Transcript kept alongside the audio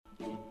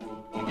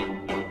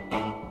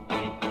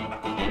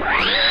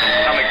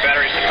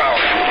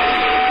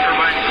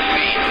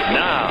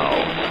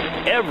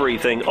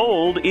Everything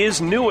old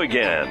is new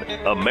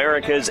again.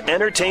 America's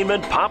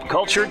entertainment pop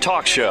culture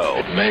talk show.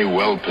 It may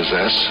well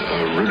possess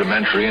a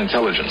rudimentary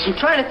intelligence. I'm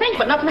trying to think,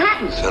 but nothing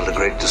happens. Felt a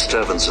great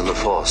disturbance in the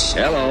force.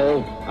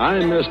 Hello,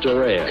 I'm Mr.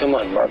 Red. Come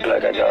on, bark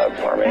like a dog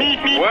for me.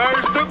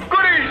 Where's the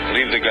goodies?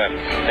 Leave the gun.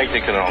 Take the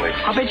cannoli.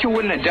 I bet you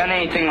wouldn't have done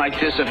anything like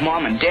this if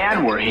Mom and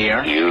Dad were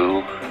here.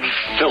 You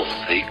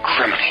filthy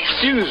criminal.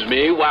 Excuse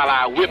me while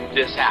I whip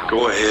this out.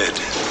 Go ahead.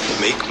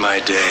 Make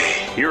my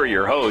day. Here are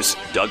your hosts,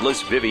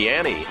 Douglas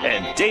Viviani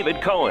and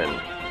David Cohen.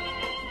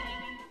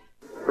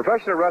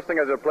 Professional wrestling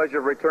has the pleasure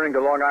of returning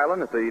to Long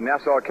Island at the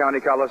Nassau County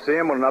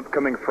Coliseum on an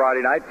upcoming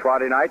Friday night,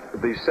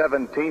 the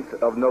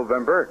 17th of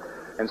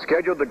November. And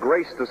scheduled to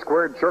grace the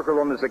squared circle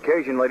on this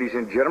occasion, ladies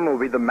and gentlemen, will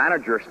be the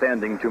manager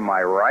standing to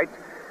my right.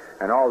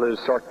 And all his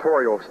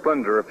sartorial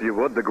splendor, if you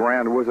would, the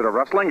Grand Wizard of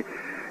Wrestling,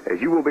 as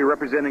you will be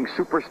representing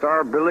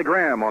superstar Billy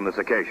Graham on this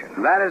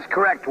occasion. That is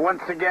correct.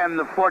 Once again,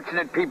 the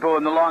fortunate people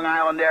in the Long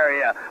Island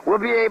area will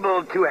be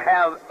able to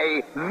have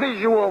a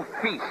visual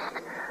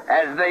feast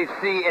as they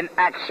see in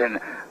action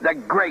the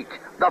great,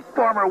 the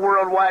former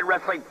Worldwide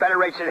Wrestling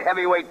Federation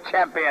heavyweight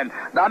champion,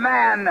 the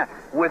man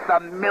with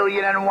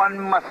 1,000,001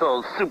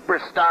 muscles,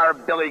 superstar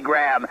Billy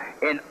Graham,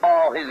 in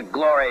all his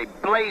glory,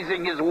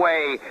 blazing his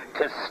way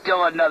to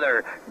still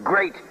another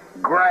great,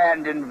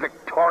 grand, and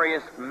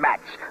victorious match.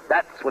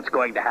 That's what's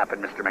going to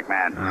happen, Mr.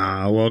 McMahon.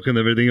 Welcome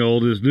to Everything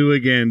Old is New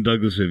again.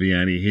 Douglas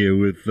Viviani here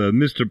with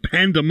Mr.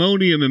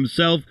 Pandemonium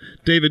himself,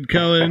 David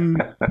Cohen.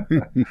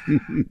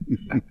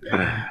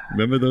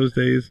 Remember those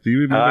days? Do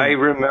you remember? I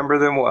remember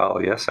them well.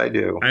 Yes, I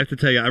do. I have to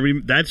tell you,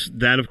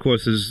 that of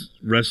course is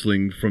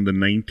wrestling from the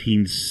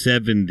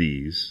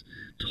 1970s.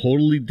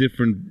 Totally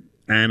different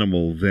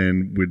animal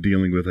than we're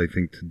dealing with, I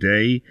think,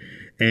 today.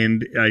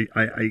 And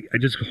I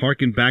just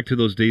harken back to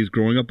those days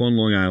growing up on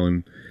Long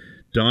Island,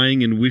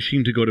 dying and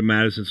wishing to go to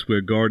Madison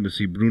Square Garden to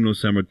see Bruno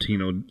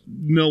Sammartino,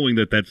 knowing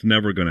that that's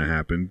never going to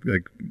happen.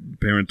 Like,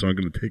 parents aren't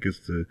going to take us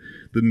to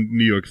the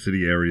New York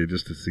City area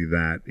just to see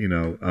that. You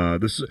know,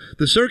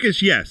 the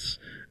circus, yes,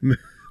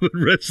 but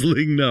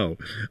wrestling, no.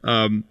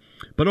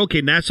 But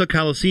okay, Nassau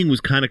Coliseum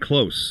was kind of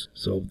close.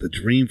 So the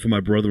dream for my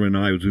brother and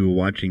I was we were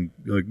watching.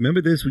 Like,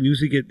 remember this when you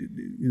used to get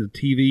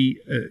TV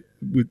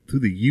through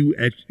the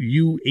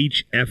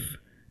UHF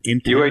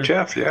antenna?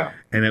 UHF, yeah.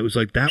 And it was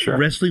like that. Sure.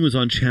 Wrestling was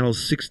on channel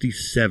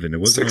 67. It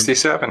was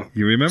 67.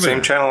 You remember?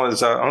 Same channel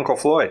as Uncle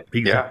Floyd.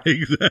 Yeah,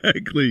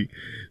 exactly.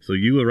 So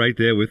you were right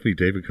there with me.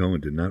 David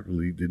Cohen did not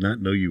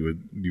know you were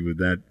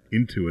that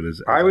into it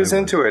as I was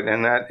into it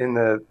in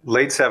the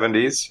late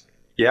 70s.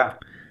 Yeah.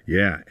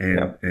 Yeah,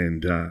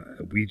 and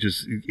we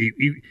just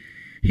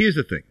here's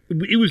the thing.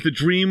 It was the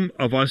dream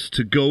of us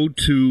to go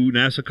to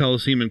Nassau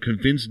Coliseum and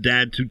convince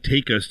Dad to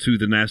take us to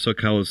the Nassau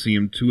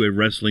Coliseum to a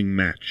wrestling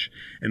match.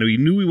 And we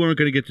knew we weren't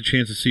going to get the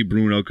chance to see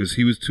Bruno because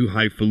he was too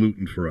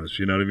highfalutin for us.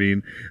 You know what I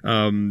mean?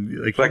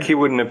 Like he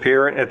wouldn't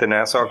appear at the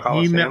Nassau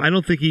Coliseum? I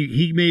don't think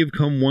he may have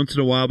come once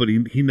in a while, but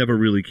he never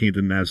really came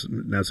to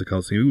Nassau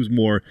Coliseum. It was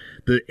more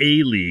the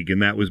A League,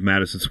 and that was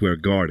Madison Square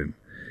Garden.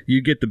 You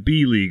get the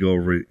B League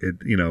over at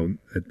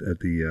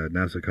the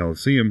Nassau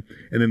Coliseum,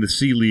 and then the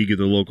C League at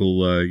the local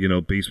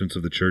basements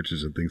of the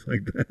churches and things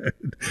like that.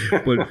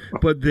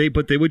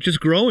 but they were just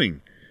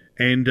growing,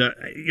 and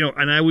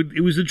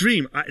it was a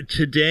dream.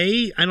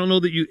 Today, I don't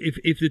know that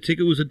if the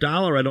ticket was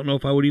 $1, I don't know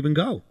if I would even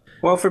go.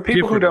 Well, for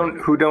people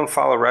who don't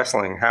follow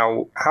wrestling,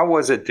 how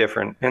was it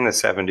different in the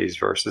 70s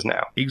versus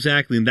now?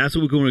 Exactly, and that's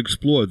what we're going to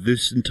explore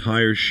this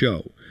entire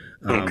show.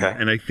 Okay.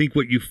 And I think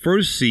what you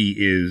first see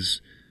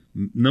is,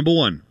 number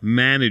one,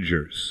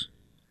 managers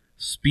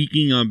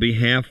speaking on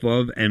behalf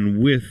of and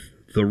with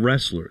the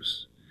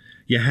wrestlers.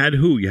 You had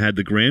who? You had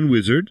the Grand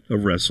Wizard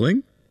of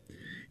Wrestling.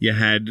 You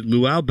had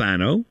Lou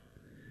Albano.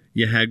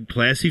 You had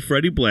Classy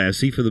Freddie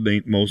Blassie for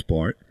the most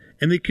part.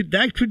 And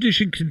that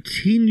tradition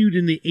continued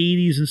in the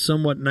 80s and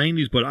somewhat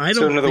 90s, but I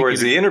don't. So in other words,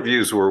 the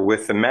interviews were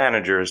with the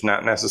managers,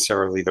 not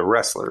necessarily the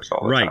wrestlers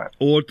all the time. Right,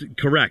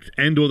 correct,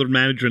 or the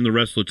manager and the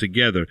wrestler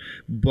together.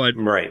 But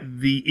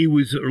it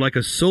was like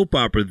a soap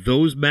opera.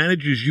 Those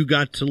managers, you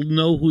got to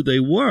know who they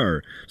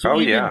were.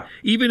 So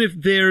even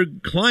if their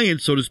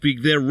client, so to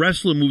speak, their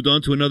wrestler moved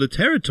on to another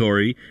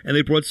territory and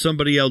they brought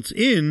somebody else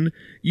in,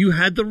 you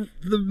had the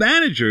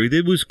manager.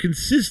 There was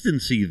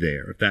consistency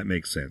there, if that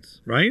makes sense,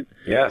 right?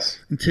 Yes.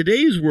 In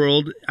today's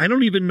world, I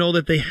don't even know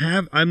that they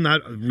have. I'm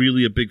not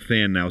really a big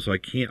fan now, so I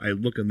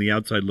look on the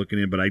outside looking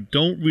in, but I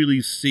don't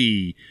really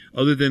see,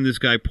 other than this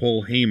guy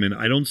Paul Heyman,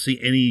 I don't see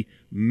any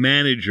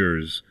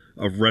managers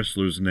of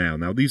wrestlers now.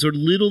 Now, these are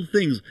little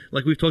things,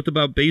 like we've talked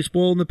about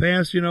baseball in the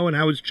past, and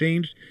how it's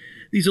changed.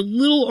 These are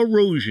little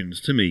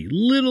erosions to me.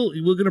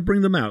 We're going to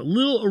bring them out.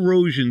 Little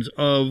erosions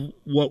of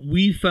what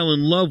we fell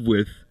in love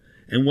with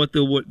and what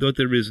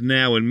there is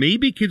now. And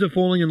maybe kids are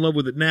falling in love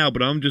with it now,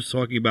 but I'm just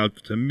talking about,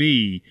 to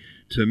me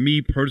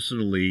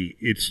personally,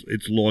 it's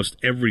lost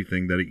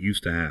everything that it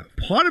used to have.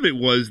 Part of it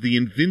was the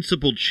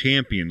invincible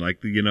champion.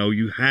 Like,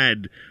 you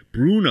had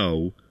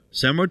Bruno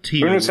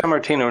Sammartino. Bruno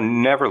Sammartino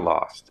never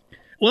lost.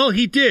 Well,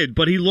 he did,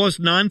 but he lost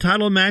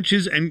non-title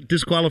matches and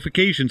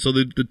disqualification, so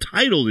the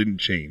title didn't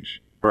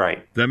change. Right.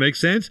 Does that make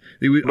sense?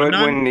 But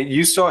when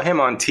you saw him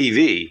on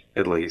TV,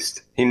 at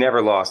least, he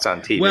never lost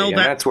on TV. Well,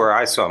 that's where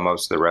I saw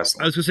most of the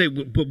wrestling. I was going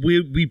to say, but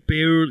we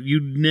barely,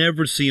 you'd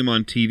never see him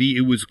on TV.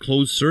 It was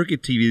closed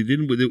circuit TV. You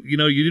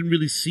didn't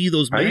really see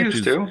those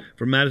matches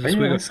from Madison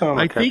Square Garden.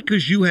 I think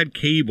because you had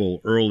cable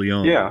early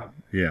on. Yeah.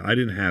 Yeah, I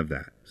didn't have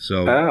that.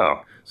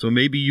 So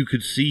maybe you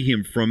could see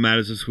him from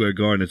Madison Square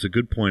Garden. It's a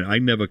good point. I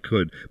never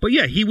could. But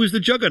yeah, he was the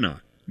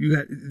juggernaut. You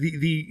had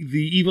the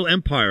evil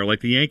empire,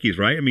 like the Yankees,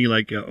 right? I mean,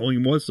 only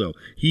more so.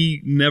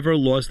 He never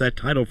lost that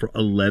title for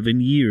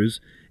 11 years.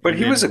 But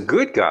he was a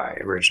good guy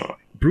originally.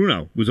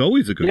 Bruno was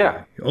always a good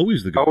guy.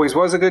 Always the good Always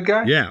was a good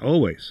guy? Yeah,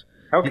 always.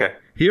 Okay.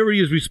 Here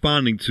he is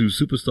responding to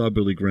superstar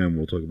Billy Graham.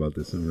 We'll talk about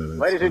this in a minute.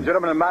 Ladies and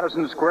gentlemen, in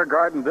Madison Square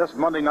Garden this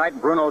Monday night,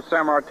 Bruno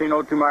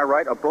Sammartino to my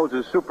right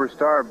opposes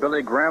superstar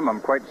Billy Graham. I'm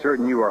quite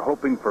certain you are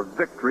hoping for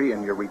victory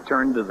in your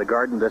return to the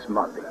Garden this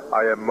Monday.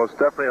 I am most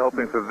definitely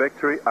hoping for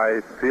victory. I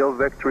feel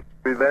victory,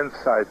 Vince.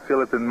 I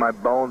feel it in my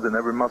bones and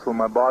every muscle in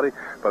my body.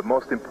 But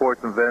most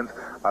important, Vince,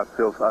 I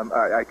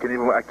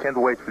can't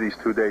wait for these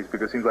 2 days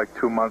because it seems like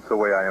 2 months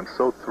away. I am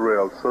so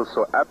thrilled,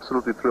 so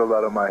absolutely thrilled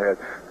out of my head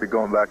to be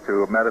going back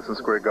to Madison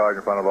Square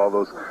Garden in front of all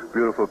those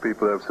beautiful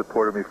people that have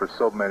supported me for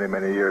so many,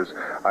 many years.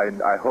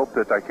 I hope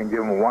that I can give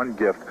them one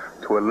gift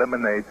to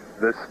eliminate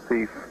this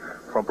thief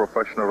from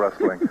professional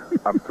wrestling.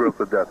 I'm thrilled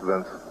to death,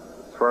 Vince.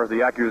 As far as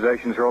the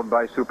accusations hurled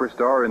by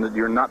Superstar and that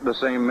you're not the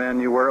same man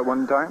you were at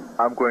one time?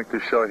 I'm going to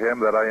show him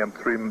that I am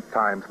 3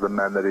 times the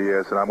man that he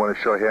is, and I'm going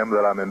to show him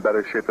that I'm in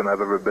better shape than I've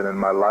ever been in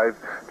my life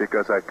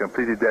because I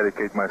completely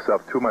dedicate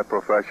myself to my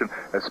profession,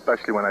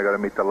 especially when I got to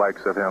meet the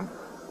likes of him.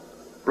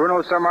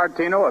 Bruno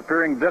Sammartino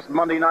appearing this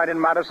Monday night in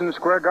Madison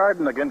Square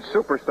Garden against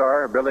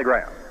Superstar Billy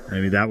Graham. I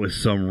mean, that was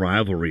some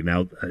rivalry.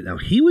 Now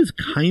he was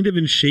kind of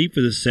in shape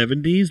for the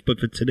 70s, but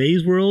for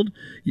today's world,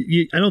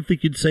 I don't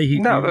think you'd say he.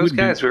 No, those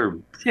guys were.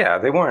 Yeah,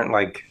 they weren't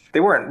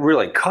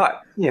really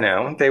cut.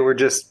 They were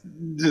just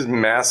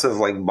massive,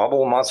 like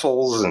bubble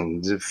muscles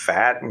and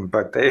fat.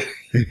 But they,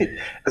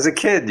 as a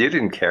kid, you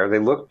didn't care. They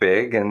looked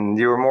big, and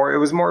you were more. It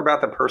was more about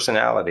the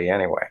personality,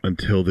 anyway.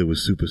 Until there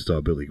was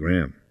superstar Billy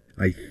Graham.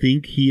 I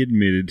think he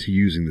admitted to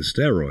using the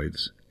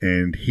steroids,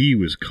 and he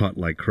was cut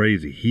like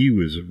crazy. He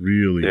was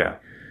really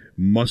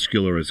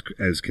muscular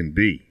as can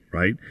be,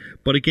 right?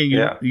 But again,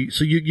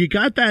 you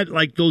got that,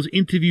 like those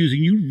interviews,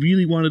 and you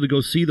really wanted to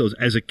go see those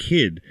as a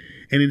kid,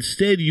 and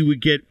instead you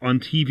would get on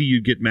TV,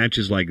 you'd get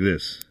matches like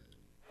this.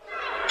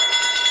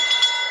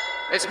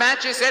 This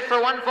match is set for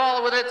one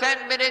fall with a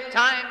 10-minute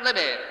time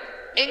limit.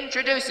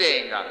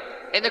 Introducing,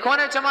 in the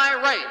corner to my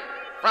right,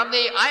 from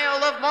the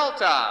Isle of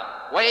Malta,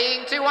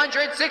 weighing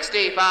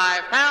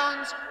 265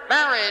 pounds,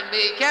 Baron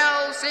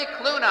Miguel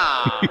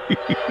Cicluna.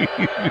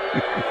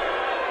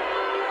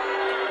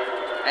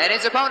 And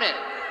his opponent,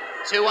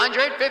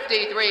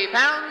 253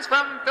 pounds,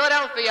 from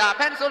Philadelphia,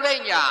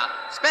 Pennsylvania,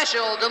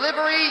 Special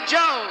Delivery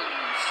Jones.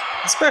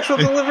 Special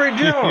Delivery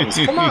Jones.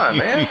 Come on,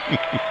 man.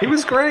 He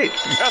was great.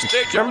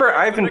 Remember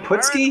Ivan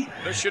Putski?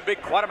 This should be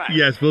quite a match.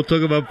 Yes, we'll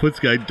talk about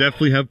Putski. I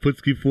definitely have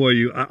Putski for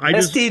you.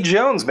 SD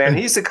Jones, man.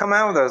 He used to come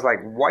out with those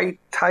like white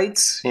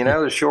tights,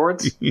 the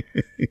shorts.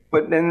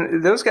 But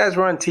then those guys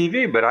were on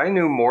TV, but I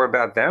knew more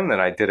about them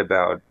than I did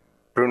about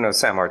Bruno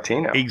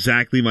Sammartino.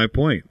 Exactly my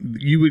point.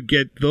 You would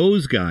get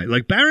those guys.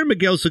 Like Baron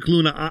Miguel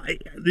Cicluna,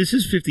 this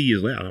is 50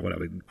 years later.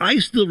 Whatever. I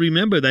still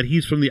remember that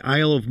he's from the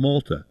Isle of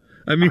Malta.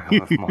 I mean,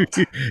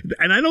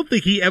 and I don't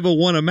think he ever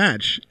won a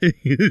match.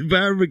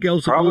 Baron Miguel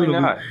Cicluna. Probably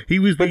not. He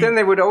was. But then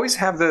they would always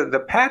have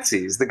the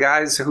patsies, the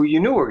guys who you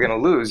knew were going to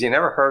lose. You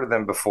never heard of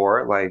them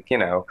before, like,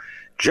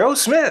 Joe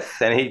Smith,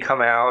 and he'd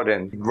come out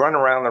and run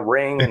around the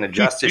ring and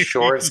adjust his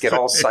shorts, get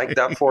all psyched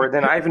up for it.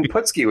 Then Ivan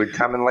Putski would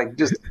come and like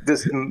just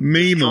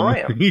destroy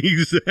him.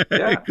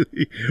 Exactly.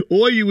 Yeah.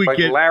 Or you would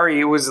get Larry.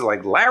 It was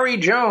like Larry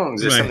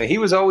Jones or something. He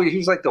was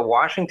like the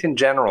Washington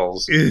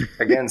Generals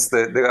against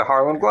the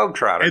Harlem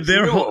Globetrotters. And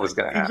you knew what was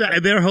going to happen. Exactly.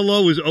 And their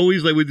hello was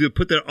always like, would you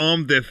put their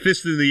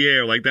fist in the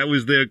air, like that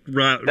was their.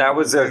 That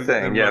was their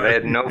thing. Yeah, they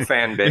had no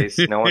fan base.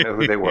 No one knew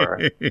who they were.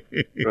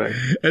 Right.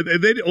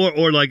 And then,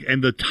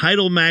 and the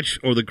title match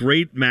or the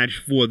great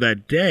match for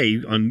that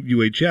day on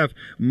UHF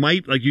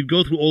might, like, you'd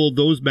go through all of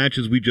those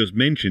matches we just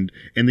mentioned,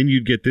 and then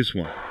you'd get this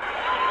one.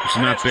 It's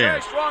not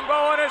bad. Strongbow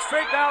on his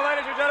feet now,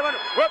 ladies and gentlemen.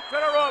 Whip to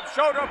the rope,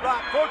 shoulder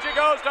block. Fuji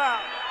goes down.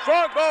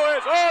 Strongbow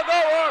is on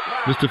the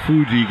warpath. Mr.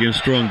 Fuji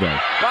against Strongbow.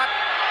 But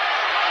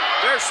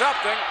there's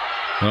something.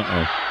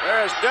 Uh-oh.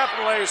 There's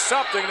definitely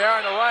something there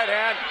in the right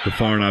hand. The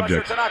foreign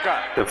object.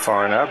 The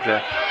foreign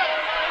object.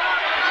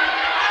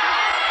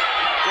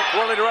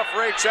 Willie, the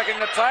referee, checking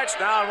the tights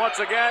now, and once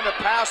again, the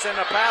pass and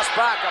the pass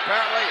back.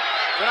 Apparently,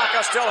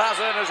 Tanaka still has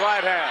it in his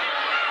right hand.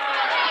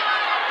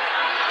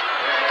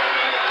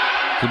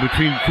 So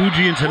between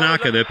Fuji and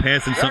Tanaka, they're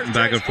passing something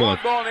back and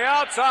forth. On the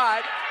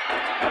outside.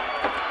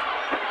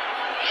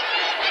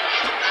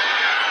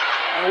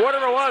 And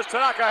whatever it was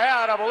Tanaka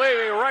had, I believe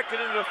he raked it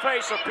into the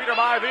face of Peter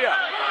Maivia.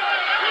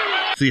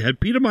 So you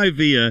had Peter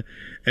Maivia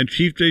and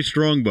Chief Jay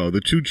Strongbow,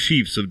 the two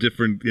chiefs of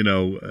different,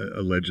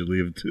 allegedly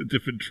of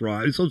different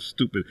tribes. So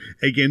stupid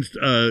against,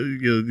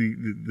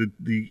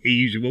 the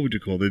Asian. What would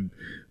you call the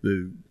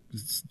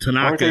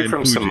Tanaka? Aren't they and from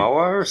Fuji.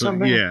 Samoa or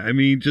something? Yeah, I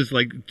mean, just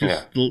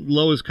the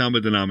lowest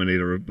common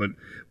denominator. But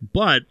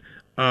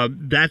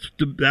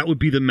that would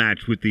be the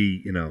match with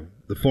the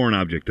foreign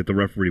object that the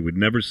referee would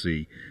never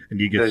see, and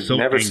you get so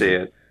never angry. see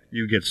it.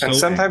 You get so and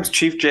sometimes angry.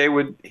 Chief Jay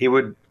would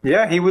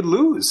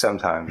lose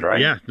sometimes, right?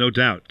 Yeah, no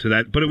doubt to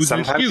that. But it was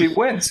sometimes an excuse. he'd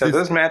win. So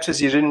those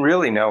matches you didn't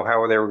really know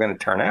how they were going to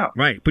turn out.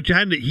 Right, but he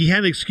had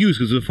an excuse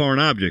because of the foreign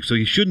object, so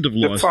he shouldn't have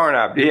lost. The foreign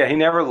object, yeah, he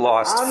never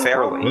lost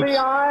fairly.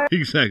 Oops.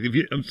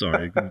 Exactly. I'm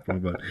sorry.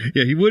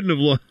 Yeah, he wouldn't have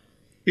lost.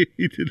 He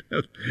didn't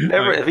have.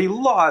 Never. If he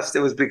lost,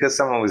 it was because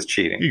someone was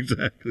cheating.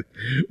 Exactly.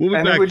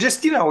 And it would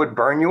just, would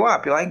burn you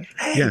up. You're like,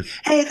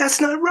 hey, that's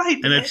not right.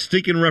 And that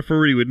stinking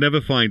referee would never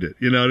find it.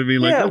 You know what I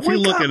mean? Like, what's he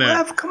looking at?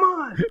 Ref, come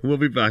on. We'll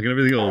be back and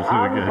everything else.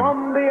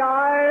 From the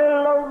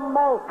Isle of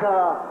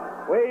Malta,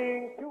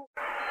 weighing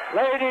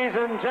ladies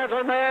and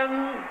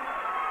gentlemen,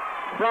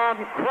 from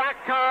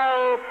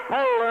Krakow,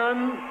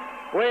 Poland,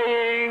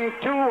 weighing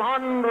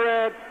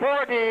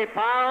 240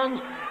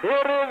 pounds,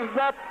 it is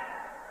the...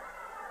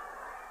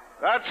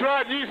 That's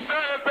right, you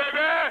said it,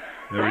 baby!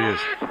 There he is.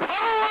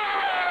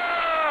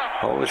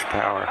 Polish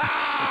power.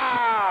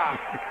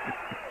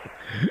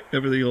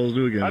 Everything else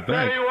new again. I'll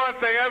tell you one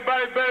thing,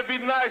 everybody better be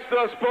nice to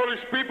us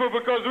Polish people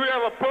because we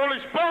have a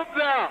Polish Pope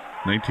now.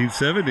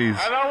 1970s.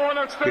 And I want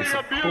to sing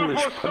a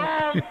beautiful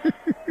song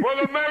for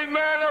the main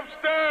man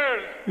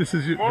upstairs. This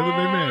is for the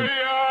main man.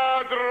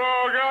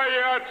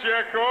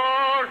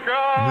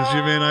 This is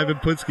your man, Ivan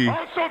Putski.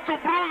 Also to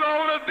Bruno, I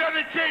want to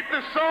dedicate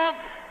this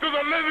song to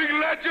the living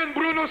legend,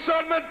 Bruno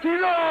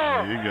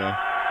Sammartino. There you go.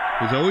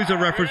 There's always a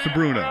reference to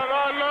Bruno. I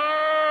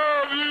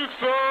love you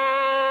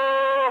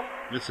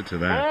so. Listen to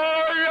that.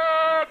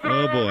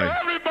 Oh, boy.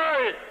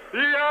 Everybody.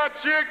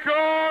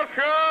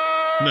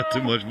 Not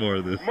too much more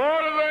of this.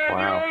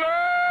 Wow.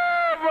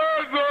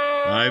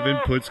 Ivan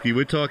Putski.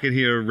 We're talking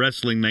here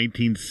wrestling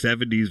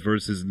 1970s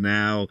versus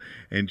now,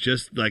 and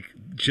just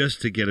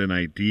to get an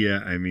idea,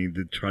 I mean,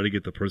 to try to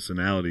get the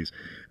personalities.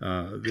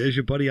 There's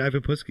your buddy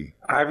Ivan Putski.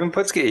 Ivan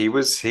Putski.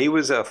 He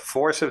was a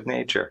force of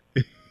nature.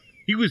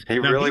 He was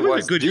in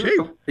good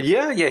shape.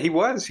 Yeah, he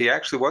was. He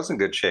actually was in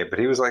good shape, but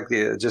he was like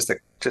just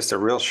a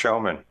real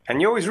showman.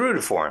 And you always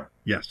rooted for him.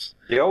 Yes.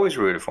 You always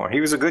rooted for him.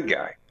 He was a good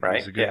guy, right? He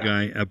was a good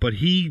guy. But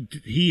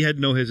he had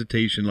no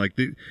hesitation.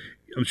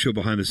 I'm sure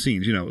behind the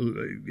scenes,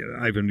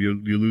 Ivan,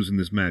 you're losing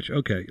this match.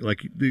 Okay,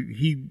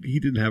 he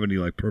didn't have any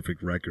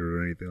perfect record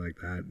or anything like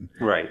that.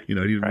 Right. He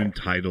didn't win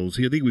titles.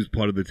 I think he was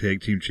part of the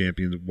tag team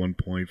champions at one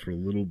point for a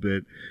little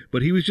bit,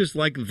 but he was just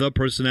like the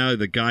personality,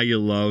 the guy you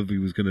love. He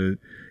was gonna,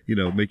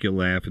 make you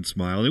laugh and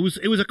smile. And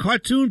it was a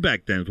cartoon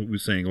back then. Is what we were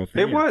saying.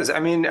 It was.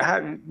 I mean,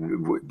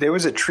 there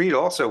was a treat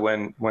also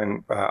when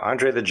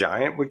Andre the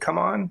Giant would come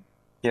on.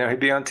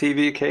 He'd be on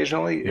TV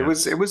occasionally.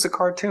 Yes. It was a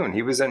cartoon.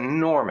 He was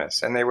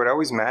enormous, and they would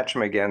always match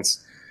him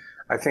against,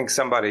 I think,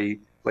 somebody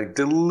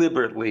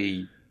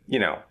deliberately,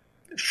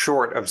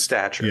 short of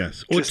stature.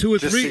 Yes, or two or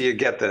three. Just so you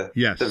get the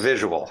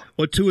visual.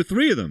 Or two or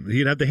three of them.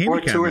 He'd have the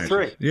handicap. Or two or matches.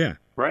 three. Yeah.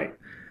 Right.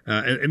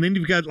 And then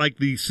you've got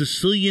the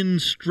Sicilian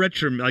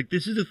stretcher.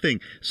 This is the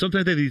thing.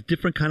 Sometimes they have these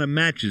different kind of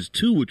matches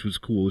too, which was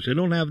cool, which I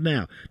don't have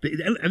now.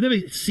 I've never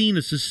seen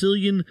a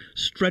Sicilian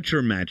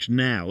stretcher match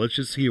now. Let's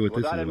just hear what this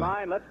is. With that in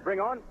mind, let's bring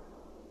on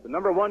the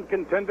number one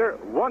contender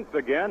once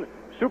again,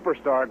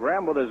 Superstar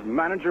Graham, with his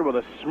manager with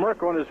a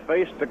smirk on his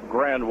face to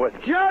Grandwood.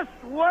 Just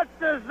what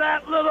does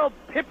that little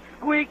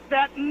pipsqueak,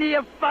 that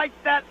neophyte,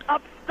 that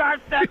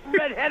upstart, that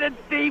red-headed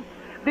thief,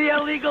 the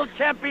illegal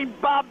champion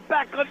Bob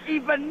Backlund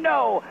even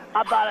know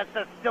about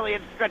a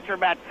Sicilian stretcher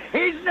match?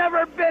 He's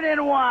never been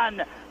in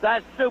one.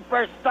 The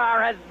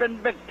Superstar has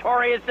been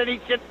victorious in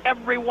each and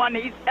every one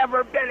he's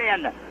ever been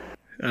in.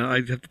 I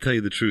have to tell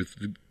you the truth.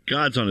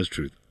 God's honest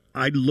truth.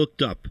 I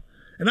looked up.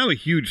 And I'm a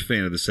huge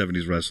fan of the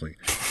 70s wrestling.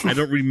 I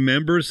don't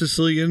remember a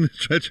Sicilian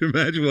stretcher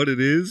match, what it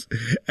is.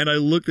 And I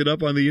looked it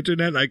up on the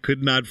internet, and I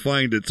could not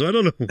find it. So I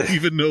don't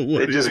even know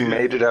what it is. They just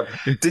made it up.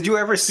 Did you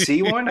ever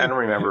see one? I don't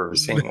remember ever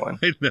seeing one.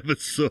 I never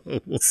saw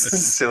one.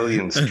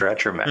 Sicilian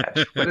stretcher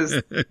match. What is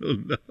it? I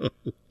don't know.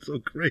 So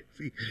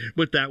crazy.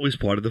 But that was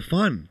part of the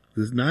fun.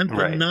 There's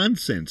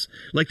nonsense.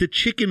 Like the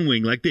chicken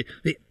wing. Like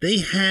they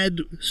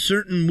had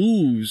certain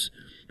moves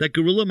that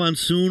Gorilla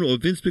Monsoon or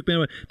Vince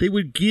McMahon, they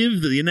would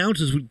give, the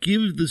announcers would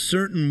give the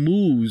certain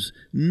moves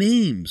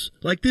names,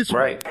 like this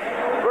one.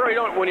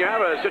 When you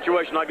have a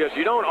situation like this,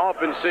 you don't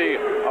often see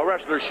a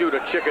wrestler shoot a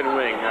chicken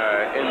wing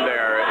in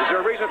there. Is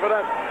there a reason for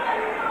that?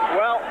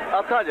 Well,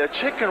 I'll tell you, a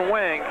chicken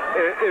wing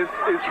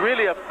is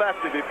really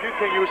effective if you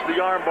can use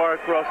the arm bar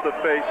across the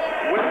face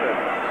with it.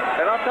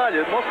 And I'll tell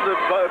you, most of the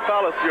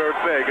fellas here are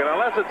big, and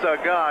unless it's a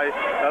guy,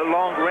 a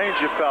long-range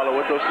fellow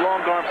with those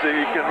long arms that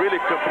he can really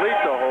complete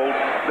the hold,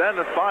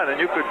 then it's fine, and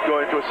you could go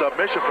into a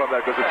submission from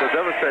that because it's a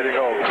devastating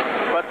hold.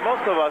 But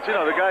most of us,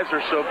 the guys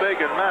are so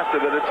big and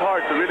massive that it's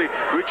hard to really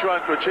reach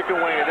around to a chicken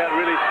wing and then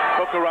really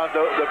hook around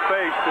the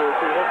face to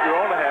hook your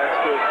own hands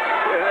to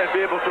and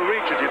be able to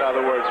reach it. In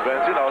other words,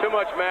 Vince, too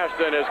much mass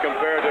then as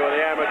compared to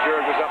the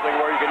amateurs or something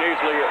where you can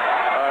easily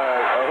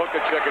hook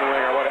a chicken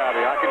wing or what have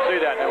you. I can see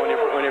that now when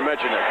you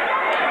mention it.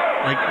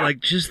 Like,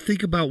 just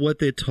think about what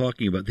they're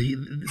talking about.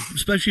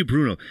 Especially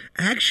Bruno,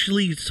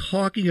 actually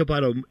talking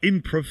about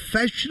in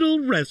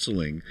professional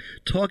wrestling,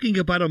 talking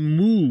about a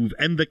move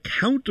and the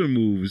counter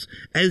moves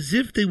as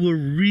if they were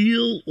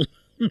real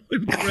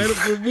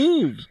incredible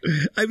moves.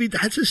 I mean,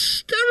 that's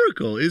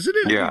hysterical, isn't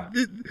it? Yeah.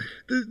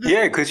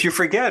 Yeah, because you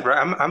forget,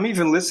 right? I'm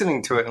even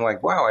listening to it and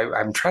like, wow,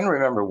 I'm trying to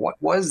remember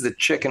what was the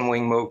chicken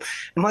wing move.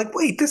 I'm like,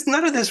 wait,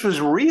 none of this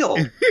was real.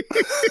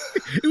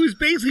 It was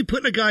basically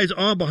putting a guy's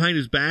arm behind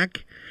his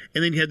back,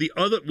 and then you had the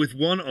other with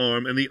one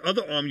arm, and the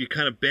other arm you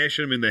kind of bash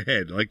him in the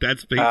head. Like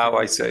that's basically. Oh,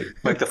 I see.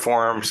 Like the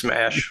forearm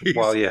smash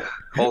while you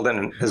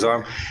holding his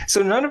arm.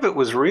 So none of it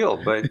was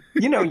real, but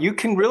you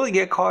can really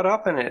get caught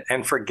up in it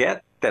and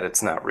forget that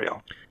it's not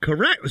real.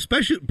 Correct.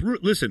 Especially,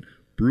 listen,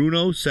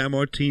 Bruno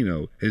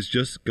Sammartino has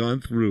just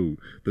gone through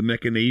the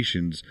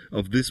machinations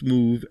of this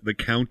move, the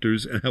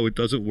counters, and how it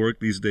doesn't work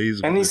these days.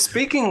 And he's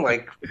speaking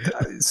like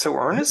so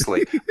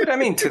earnestly. But I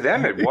mean, to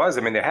them it was.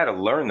 I mean, they had to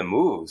learn the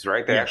moves,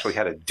 right? They actually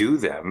had to do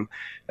them.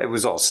 It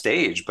was all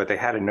staged, but they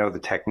had to know the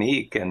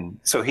technique. And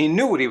so he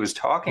knew what he was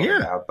talking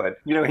about. But,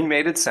 he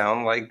made it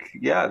sound like,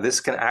 this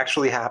can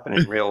actually happen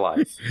in real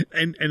life.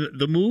 and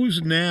the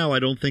moves now, I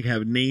don't think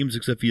have names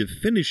except for your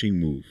finishing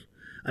move.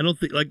 I don't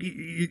think, like,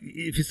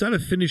 if it's not a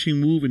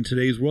finishing move in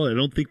today's world, I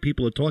don't think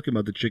people are talking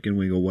about the chicken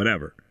wing or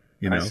whatever,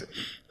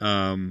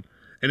 And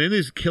then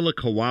there's Killer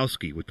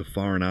Kowalski with the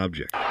foreign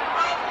object.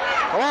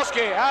 Kowalski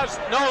has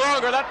no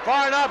longer that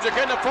foreign object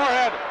in the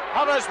forehead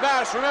of his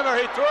mask. Remember,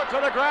 he threw it to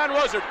the Grand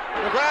Wizard.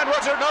 The Grand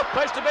Wizard, no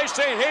place to be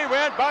seen. He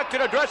went back to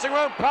the dressing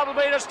room,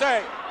 probably to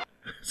stay.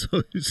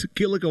 So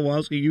Killer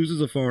Kowalski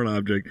uses a foreign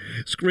object,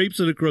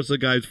 scrapes it across the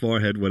guy's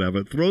forehead,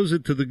 whatever, throws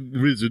it to the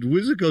Wizard.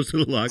 Wizard goes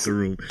to the locker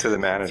room to the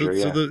manager.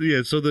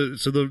 So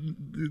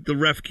the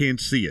ref can't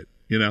see it.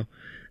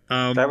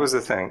 That was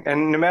the thing.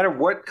 And no matter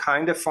what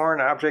kind of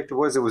foreign object it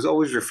was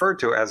always referred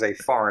to as a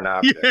foreign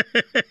object.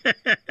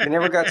 They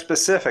never got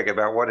specific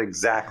about what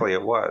exactly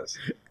it was.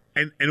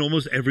 And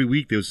almost every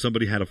week there was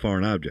somebody had a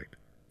foreign object.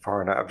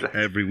 Foreign object.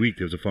 Every week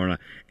there was a foreign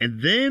object.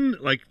 And then,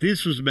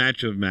 this was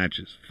match of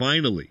matches,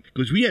 finally.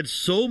 Because we had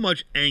so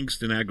much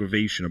angst and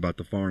aggravation about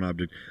the foreign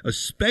object.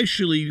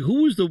 Especially,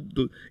 who was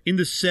in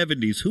the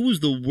 70s, who was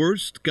the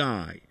worst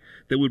guy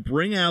that would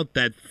bring out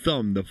that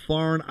thumb, the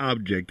foreign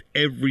object,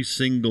 every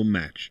single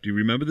match? Do you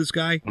remember this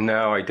guy?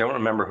 No, I don't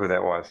remember who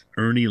that was.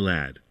 Ernie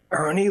Ladd.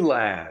 Ernie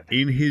Ladd.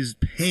 In his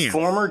pants.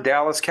 Former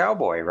Dallas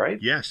Cowboy, right?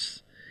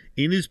 Yes.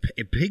 In his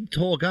big,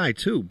 tall guy,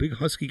 too. Big,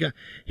 husky guy.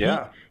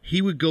 Yeah.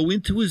 He would go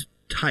into his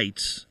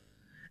tights,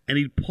 and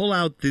he'd pull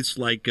out this,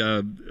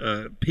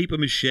 paper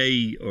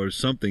mache or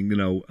something,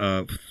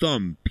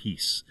 thumb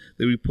piece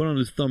that he put on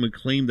his thumb and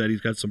claim that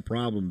he's got some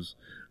problems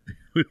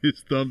with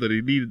his thumb, that he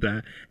needed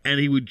that. And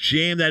he would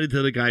jam that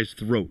into the guy's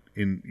throat.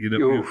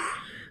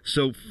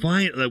 So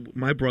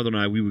my brother and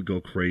I, we would go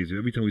crazy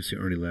every time we see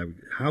Ernie Ladd.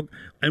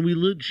 And we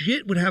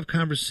legit would have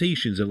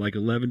conversations at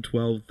 11,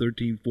 12,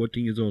 13,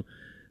 14 years old.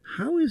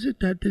 How is it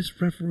that this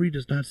referee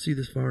does not see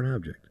this foreign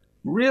object?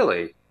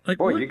 Really?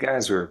 Boy, you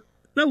guys were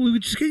no. We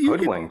would just get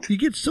hoodwinked. You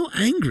get so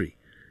angry.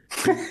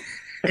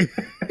 The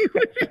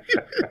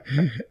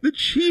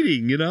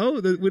cheating,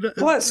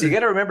 Plus, you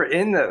got to remember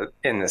in the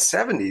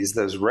 70s,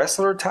 those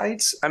wrestler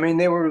tights. I mean,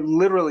 they were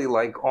literally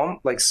like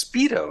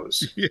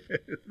Speedos. Yes.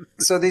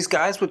 So these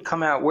guys would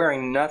come out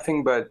wearing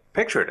nothing but,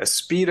 picture it, a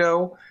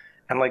Speedo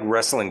and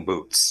wrestling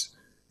boots.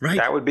 Right.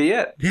 That would be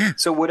it. Yeah.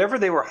 So whatever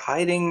they were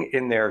hiding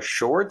in their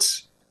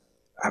shorts,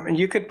 I mean,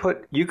 you could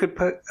put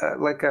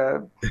like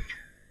a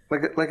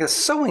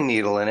sewing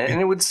needle in it,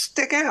 and it would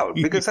stick out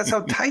because that's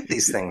how tight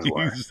these things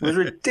were. It was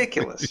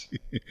ridiculous.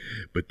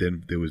 But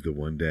then there was the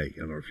one day, I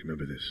don't know if you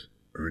remember this.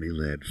 Ernie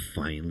Ladd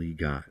finally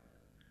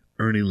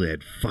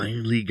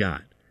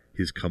got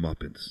his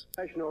comeuppance.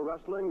 National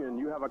Wrestling, and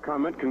you have a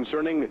comment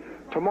concerning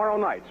tomorrow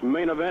night's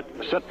main event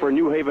set for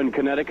New Haven,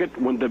 Connecticut,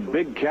 when the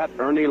big cat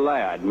Ernie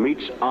Ladd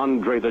meets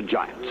Andre the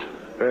Giant.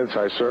 Vince,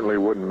 I certainly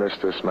wouldn't miss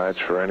this match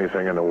for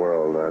anything in the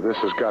world. This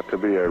has got to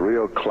be a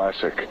real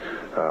classic.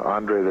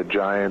 Andre the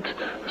Giant,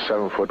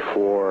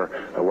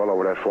 7'4", well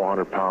over that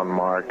 400-pound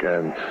mark,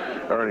 and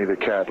Ernie the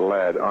Cat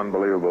Ladd,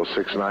 unbelievable,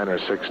 6'9" or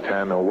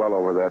 6'10", well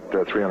over that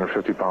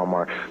 350-pound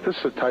mark. This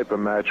is the type of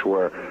match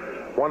where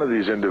one of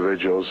these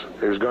individuals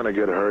is going to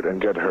get hurt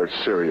and get hurt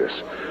serious,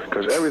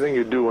 because everything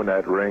you do in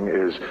that ring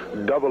is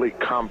doubly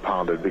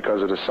compounded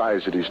because of the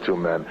size of these two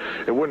men.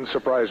 It wouldn't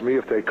surprise me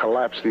if they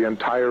collapse the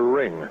entire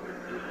ring.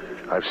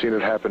 I've seen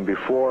it happen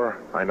before.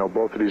 I know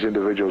both of these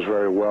individuals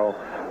very well.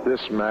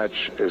 This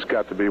match has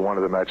got to be one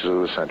of the matches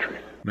of the century.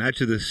 Match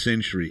of the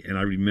century, and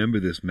I remember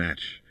this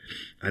match.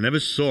 I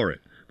never saw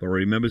it, but I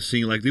remember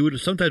seeing, they would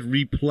sometimes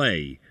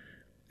replay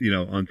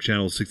on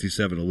Channel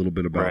 67 a little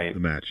bit about the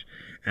match.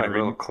 And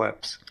little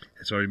clips.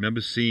 So I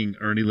remember seeing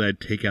Ernie Ladd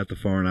take out the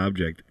foreign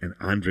object, and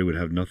Andre would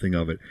have nothing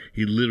of it.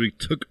 He literally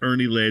took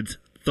Ernie Ladd's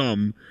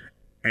thumb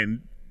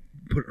and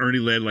put Ernie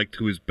Ladd like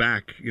to his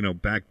back,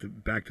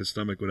 back to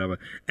stomach, whatever,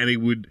 and he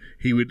used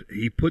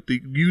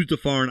the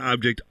foreign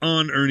object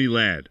on Ernie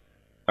Ladd.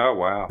 Oh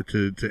wow!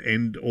 To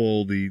end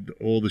all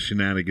the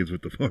shenanigans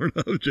with the foreign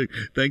object.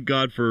 Thank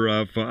God for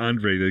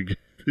Andre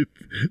to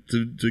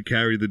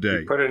carry the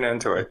day. He put an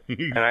end to it,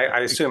 and I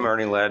assume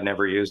Ernie Ladd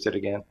never used it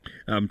again.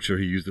 I'm sure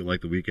he used it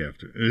like the week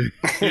after.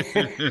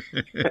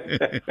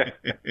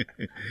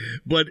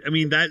 But I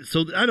mean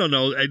so I don't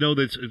know. I know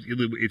that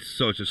it's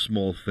such a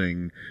small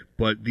thing,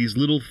 but these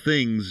little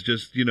things,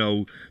 just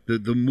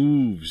the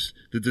moves,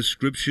 the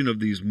description of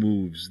these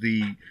moves,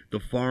 the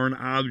foreign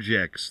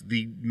objects,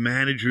 the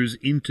manager's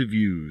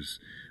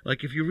interviews.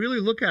 Like if you really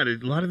look at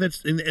it, a lot of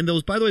that's and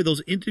those. By the way,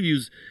 those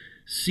interviews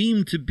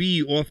seemed to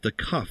be off the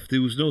cuff.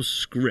 There was no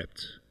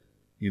script.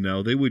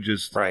 They would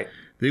just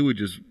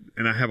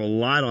and I have a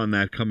lot on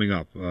that coming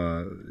up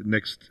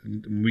next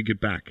when we get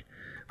back.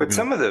 But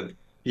some of the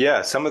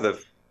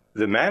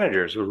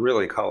managers were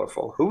really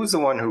colorful. Who was the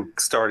one who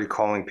started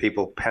calling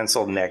people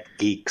pencil neck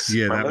geeks?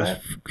 Yeah, that was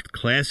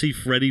Classy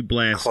Freddie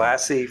Blassie.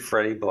 Classy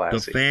Freddie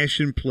Blassie. The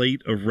fashion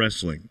plate of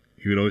wrestling.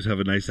 He would always have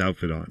a nice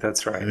outfit on.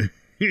 That's right.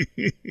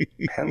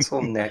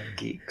 Pencil neck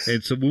geeks.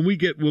 And so when we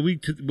get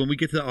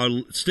to our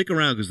stick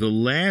around, because the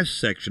last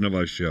section of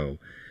our show,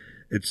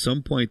 at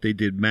some point they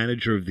did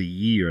Manager of the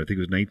Year. I think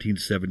it was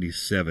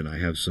 1977. I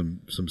have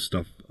some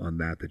stuff on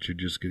that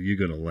you're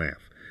gonna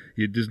laugh.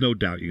 There's no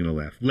doubt you're gonna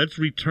laugh. Let's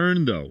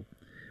return though.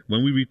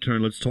 When we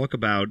return, let's talk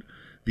about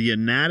the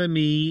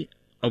anatomy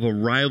of a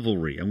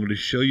rivalry. I'm going to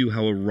show you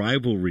how a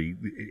rivalry,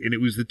 and it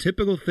was the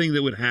typical thing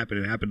that would happen.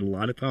 It happened a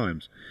lot of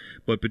times,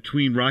 but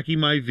between Rocky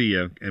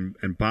Maivia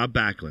and Bob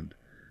Backlund,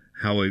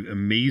 how an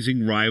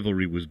amazing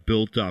rivalry was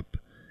built up,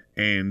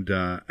 and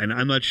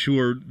I'm not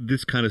sure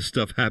this kind of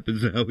stuff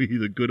happens now,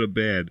 either good or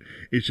bad.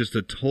 It's just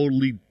a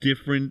totally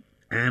different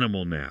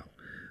animal now.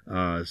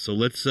 So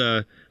let's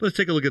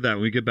take a look at that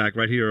when we get back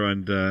right here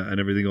on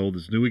Everything Old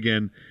is New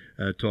Again,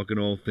 talking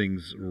all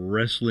things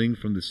wrestling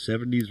from the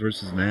 70s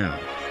versus now.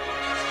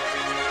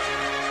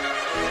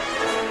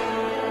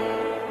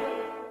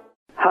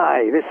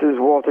 Hi, this is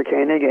Walter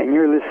Koenig, and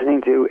you're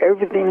listening to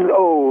Everything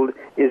Old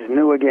is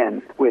New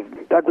Again with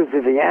Douglas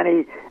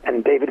Viviani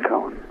and David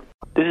Cohen.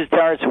 This is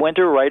Terrence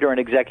Winter, writer and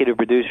executive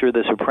producer of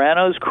The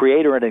Sopranos,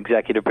 creator and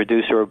executive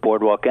producer of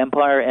Boardwalk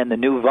Empire and The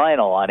New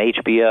Vinyl on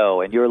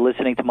HBO. And you're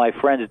listening to my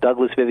friends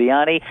Douglas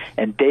Viviani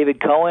and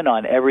David Cohen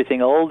on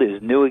Everything Old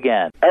is New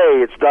Again. Hey,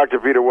 it's Dr.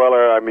 Peter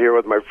Weller. I'm here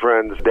with my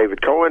friends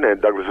David Cohen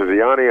and Douglas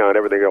Viviani on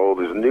Everything Old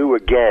is New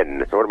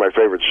Again, one of my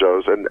favorite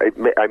shows. And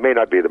I may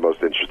not be the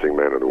most interesting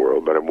man in the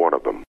world, but I'm one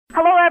of them.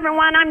 Hello,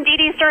 everyone. I'm Dee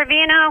Dee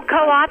Sorvino,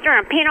 co-author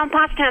of Pinot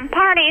Pasta and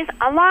Parties,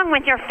 along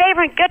with your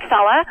favorite good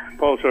fella,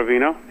 Paul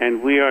Sorvino,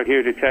 and we are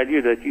here to tell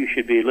you that you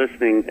should be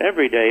listening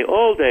every day,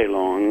 all day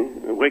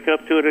long. Wake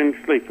up to it and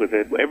sleep with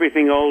it.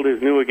 Everything Old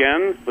is New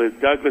Again with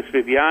Douglas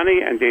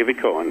Viviani and David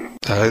Cohen.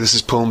 Hi, this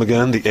is Paul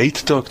McGann, the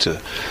 8th Doctor,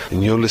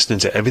 and you're listening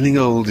to Everything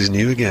Old is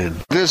New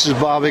Again. This is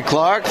Bobby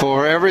Clark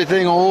for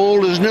Everything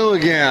Old is New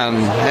Again,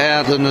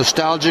 and a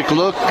nostalgic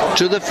look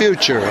to the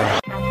future.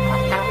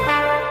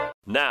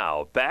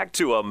 Now, back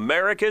to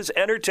America's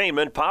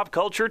entertainment pop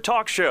culture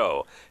talk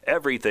show.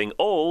 Everything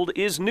Old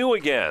is New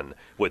Again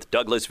with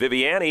Douglas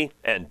Viviani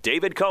and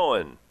David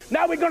Cohen.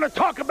 Now we're going to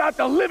talk about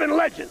the living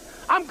legend.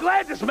 I'm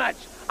glad this match.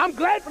 I'm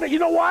glad for that. You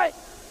know why?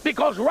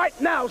 Because right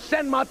now,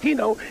 San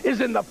Martino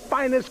is in the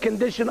finest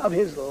condition of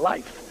his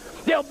life.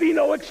 There'll be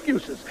no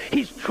excuses.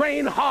 He's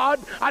trained hard.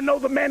 I know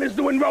the man is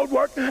doing road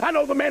work. I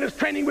know the man is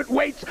training with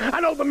weights. I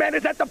know the man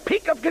is at the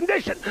peak of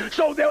condition.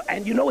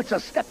 And it's a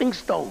stepping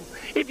stone.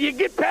 If you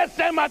get past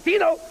San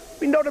Martino,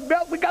 we know the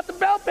belt. We got the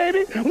belt,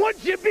 baby.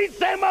 Once you beat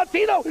San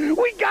Martino,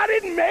 we got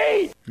it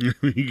made.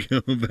 We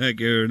go back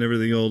here and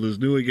Everything Old is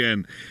New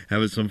Again,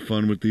 having some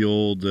fun with the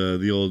old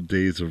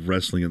days of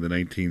wrestling in the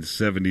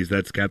 1970s.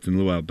 That's Captain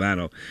Lou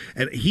Albano,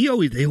 and they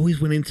always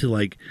went into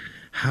like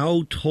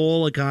how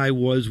tall a guy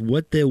was,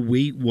 what their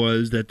weight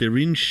was, that they're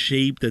in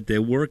shape, that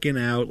they're working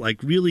out,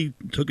 like really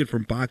took it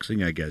from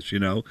boxing, I guess,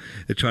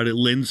 They try to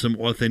lend some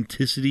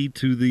authenticity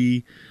to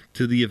the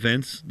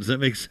events. Does that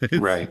make sense?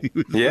 Right.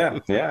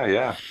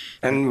 Yeah.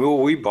 And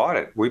we bought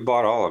it. We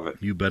bought all of it.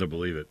 You better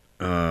believe it.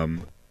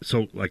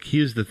 So,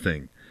 here's the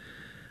thing.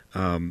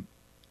 I'm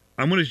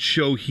going to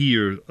show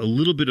here a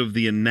little bit of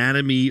the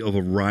anatomy of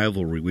a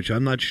rivalry, which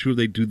I'm not sure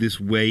they do this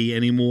way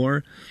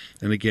anymore.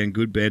 And again,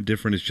 good, bad,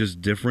 different. It's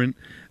just different.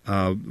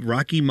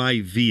 Rocky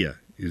Maivia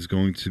is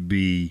going to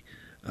be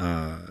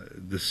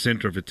the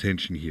center of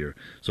attention here.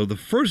 So the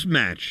first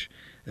match,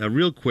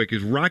 real quick,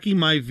 is Rocky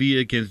Maivia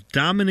against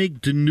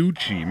Dominic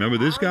DeNucci. Remember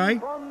this guy?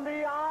 From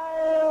the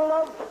Isle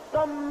of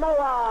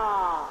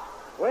Samoa,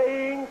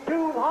 weighing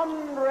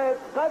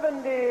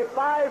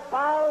 275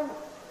 pounds,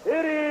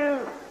 it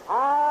is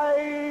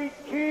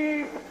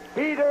Chief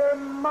Peter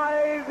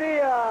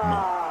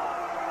Maivia.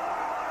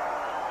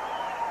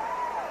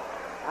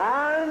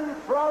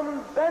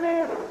 from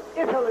Venice,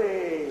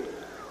 Italy,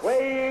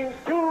 weighing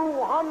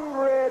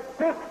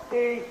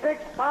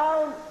 256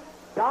 pounds,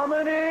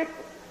 Dominic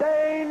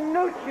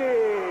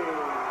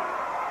DeNucci.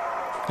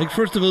 Like,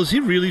 first of all, is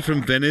he really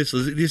from Venice?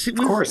 Of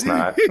course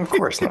not. Of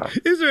course not.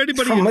 Is there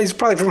anybody? He's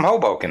probably from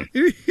Hoboken.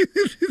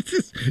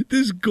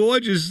 this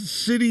gorgeous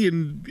city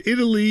in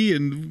Italy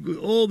and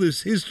all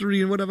this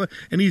history and whatever,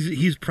 and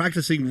he's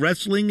practicing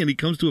wrestling, and he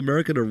comes to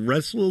America to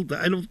wrestle.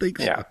 I don't think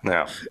so. Yeah,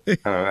 no,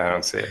 I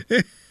don't see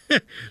it.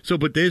 So,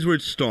 but there's where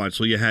it starts.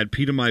 So you had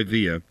Peter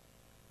Maivia.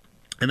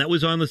 And that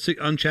was on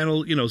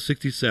channel,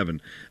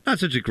 67. Not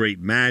such a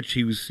great match.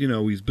 He was,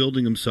 he's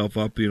building himself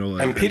up,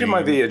 And Peter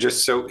Maivia,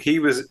 just so he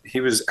was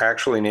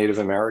actually Native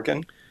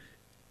American.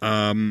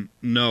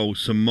 No,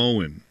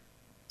 Samoan.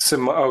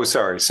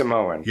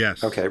 Samoan.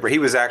 Yes. Okay, but he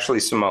was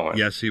actually Samoan.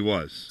 Yes, he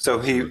was. So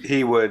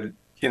he would,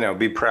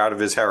 be proud of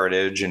his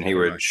heritage, and he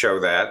would show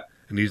that.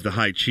 And he's the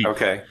high chief.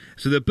 Okay.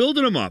 So they're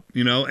building him up,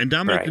 and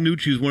Dominic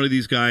DeNucci is one of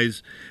these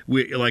guys,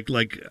 Para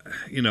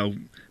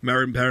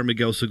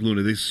Miguel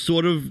Sagluna. They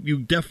sort of, you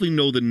definitely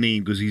know the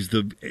name because he's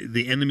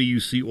the enemy you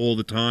see all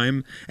the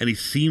time, and he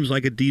seems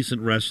like a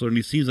decent wrestler, and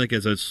he seems like he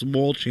has a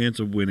small chance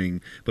of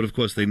winning, but of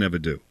course they never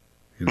do,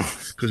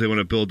 because they want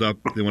to build up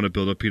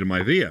Peter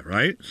Maivia,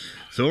 right?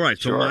 So all right,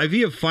 so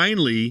Maivia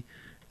finally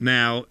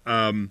now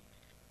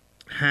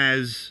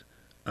has.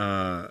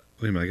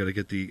 Wait a minute, I got to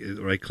get the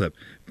right clip.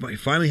 He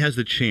finally has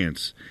the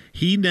chance.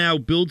 He now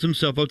builds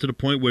himself up to the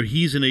point where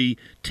he's in a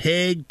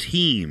tag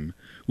team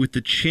with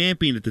the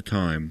champion at the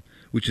time,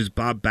 which is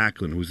Bob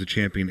Backlund, who was the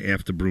champion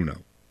after Bruno.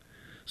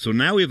 So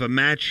now we have a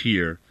match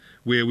here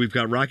where we've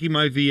got Rocky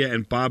Maivia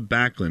and Bob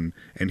Backlund,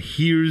 and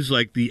here's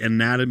like the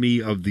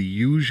anatomy of the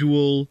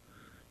usual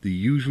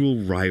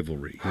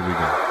rivalry. Here we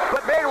go.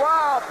 But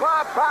meanwhile,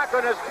 Bob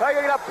Backlund is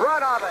taking the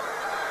brunt of it.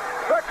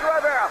 Victor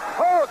Rivera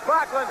pulls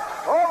Backlund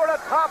over the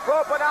top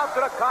rope and out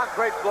to the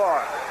concrete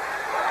floor.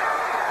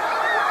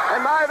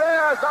 And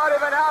Maivia is not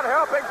even out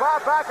helping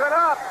Bob Backlund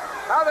up.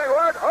 Having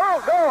word, oh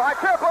no, I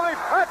can't believe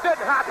that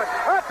didn't happen.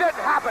 That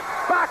didn't happen.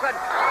 Backlund,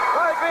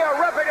 Maivia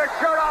ripping his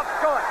shirt off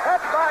Skullen.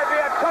 That's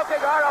Maivia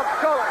choking Arnold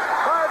Skullen.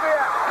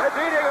 Maivia is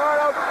eating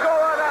Arnold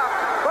Skullen out.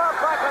 Bob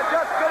Backlund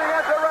just getting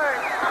into the ring.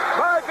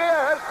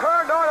 Maivia has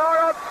turned on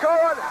Arnold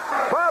Skullen.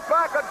 Bob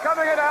Backlund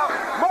coming in out.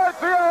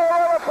 Maivia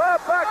all over Bob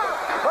Backlund.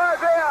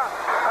 Maivia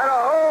and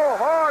a whole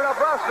horde of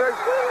wrestlers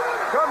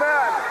come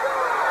in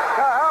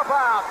to help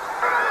out.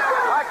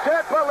 I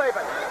can't believe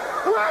it.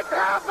 What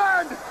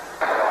happened?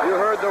 You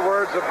heard the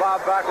words of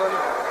Bob Backlund,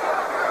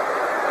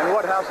 and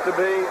what has to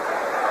be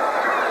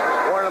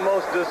one of the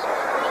most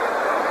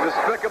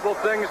despicable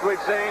things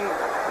we've seen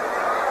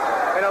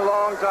in a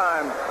long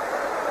time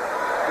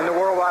in the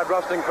Worldwide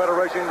Wrestling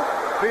Federation.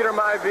 Peter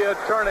Maivia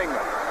turning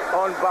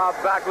on Bob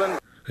Backlund.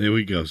 There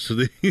we go. So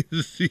the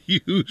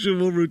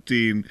usual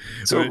routine.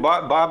 So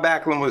Bob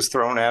Backlund was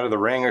thrown out of the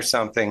ring or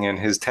something, and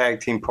his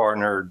tag team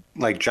partner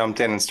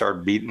jumped in and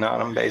started beating on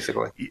him,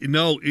 basically.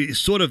 No, it's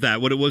sort of that.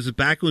 What it was,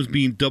 Backlund was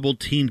being double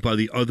teamed by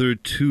the other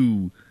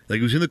two. Like,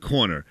 he was in the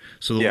corner.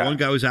 So the one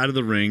guy was out of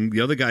the ring, the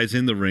other guy's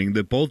in the ring.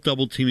 They're both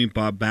double teaming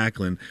Bob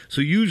Backlund.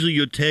 So usually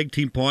your tag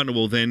team partner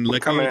will then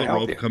let go of the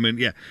rope, come in.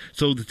 Yeah.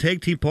 So the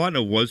tag team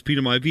partner was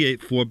Peter Maivia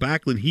for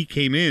Backlund. He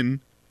came in.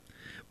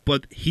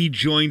 But he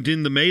joined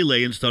in the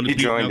melee and started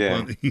beating up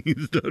on.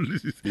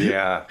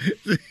 Yeah.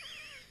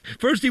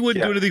 First, he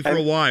wouldn't do anything for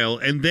a while,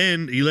 and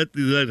then he let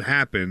it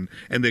happen.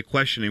 And they're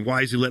questioning,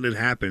 why is he letting it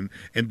happen?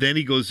 And then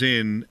he goes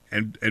in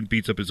and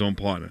beats up his own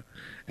partner.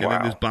 And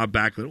then there's Bob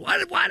Backlund.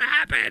 What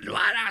happened?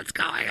 What's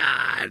going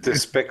on?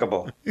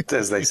 Despicable,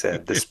 as they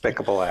said,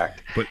 despicable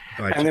act. But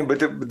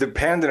the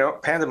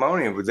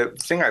pandemonium. The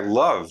thing I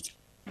loved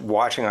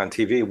watching on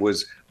TV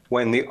was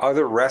when the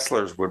other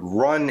wrestlers would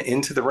run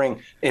into the ring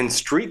in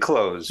street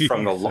clothes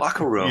from the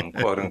locker room,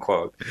 quote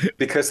unquote,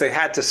 because they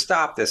had to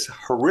stop this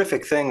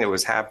horrific thing that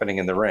was happening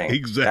in the ring.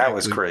 Exactly. That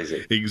was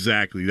crazy.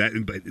 Exactly.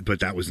 But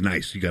that was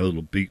nice. You got a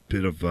little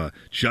bit of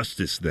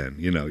justice then,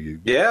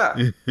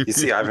 Yeah. You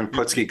see Ivan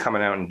Putski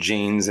coming out in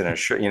jeans and a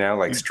shirt,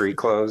 like street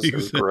clothes. It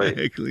was great.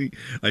 Exactly.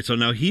 All right, so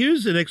now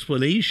here's an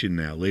explanation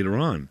now later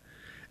on.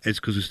 It's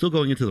because we're still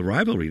going into the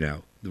rivalry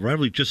now. The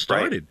rivalry just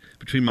started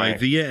between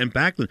Maivia and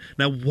Backlund.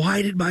 Now,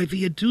 why did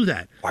Maivia do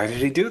that? Why did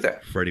he do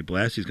that? Freddie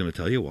Blassie's going to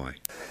tell you why.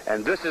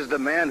 And this is the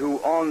man who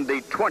on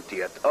the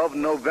 20th of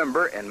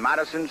November in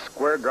Madison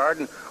Square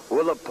Garden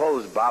will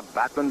oppose Bob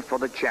Backlund for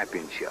the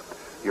championship.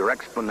 Your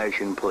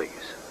explanation,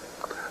 please.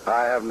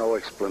 I have no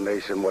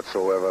explanation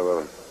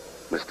whatsoever,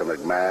 Mr.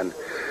 McMahon.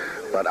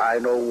 But I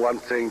know one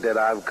thing, that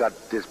I've got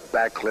this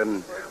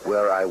Backlund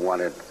where I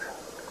wanted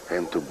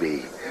him to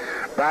be.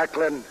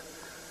 Backlund,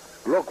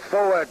 look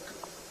forward.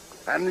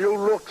 And you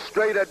look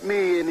straight at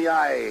me in the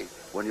eye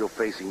when you're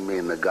facing me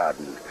in the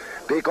garden.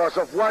 Because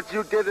of what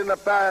you did in the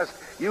past,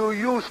 you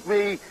used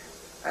me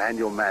and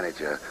your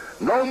manager.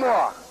 No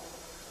more.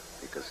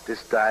 Because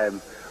this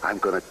time, I'm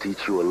going to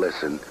teach you a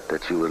lesson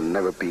that you have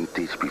never been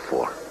taught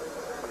before.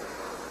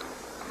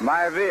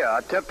 Maivia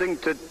attempting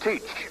to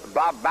teach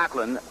Bob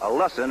Backlund a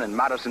lesson in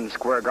Madison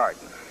Square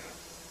Garden.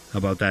 How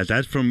about that?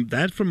 That's from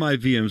my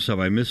VM sub.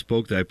 I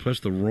misspoke that. I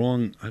pressed the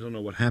wrong. I don't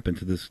know what happened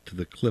to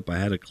the clip. I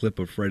had a clip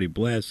of Freddie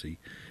Blassie.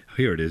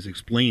 Here it is,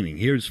 explaining.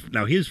 Here's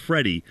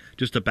Freddie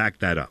just to back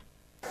that up.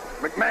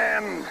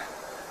 McMahon,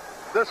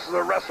 this is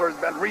a wrestler's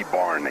been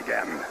reborn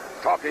again.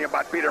 Talking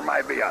about Peter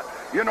Maivia.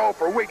 You know,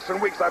 for weeks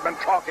and weeks I've been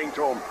talking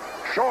to him,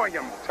 showing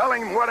him,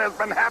 telling him what has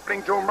been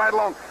happening to him right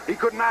along. He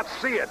could not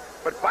see it,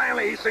 but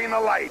finally he's seen the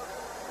light.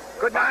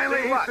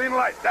 Finally he's seen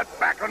light. That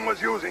Backlund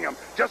was using him,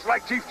 just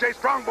like Chief Jay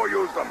Strongbow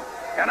used him.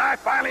 And I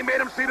finally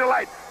made him see the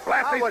light.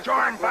 Blassie's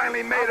charm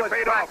finally made it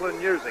paid off.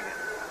 Backlund using it?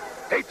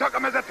 He took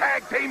him as a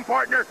tag team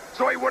partner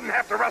so he wouldn't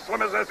have to wrestle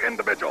him as an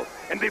individual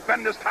and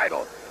defend his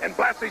title. And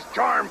Blassie's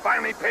charm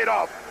finally paid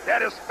off.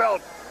 That is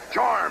spelled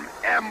charm,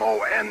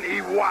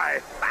 M-O-N-E-Y.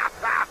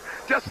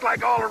 Just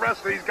like all the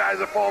rest of these guys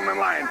have fallen in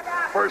line.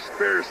 First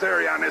Spears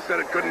Therion, they said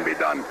it couldn't be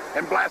done.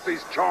 And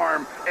Blassie's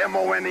charm,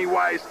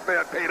 M-O-N-E-Y,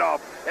 paid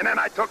off. And then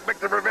I took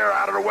Victor Rivera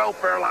out of the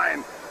welfare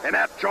line. And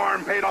that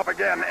charm paid off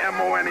again,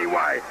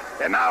 M-O-N-E-Y.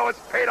 And now it's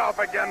paid off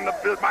again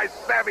by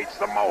Savage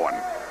Samoan.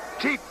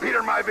 Chief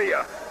Peter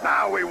Maivia.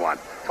 Now we want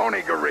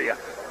Tony Gurria,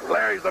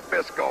 Larry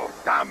Zbyszko,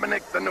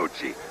 Dominic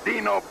DeNucci,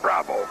 Dino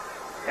Bravo.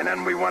 And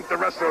then we want the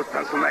rest of those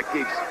pencil neck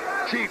geeks.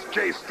 Chief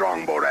Jay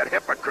Strongbow, that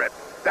hypocrite.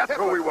 That's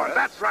who we want.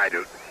 That's right,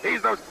 dude.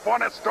 He's the one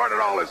that started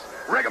all this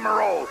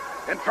rigmarole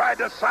and tried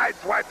to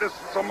sideswipe this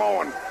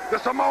Samoan. The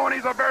Samoan,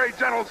 he's a very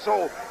gentle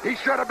soul. He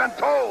should have been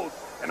told.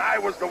 And I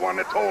was the one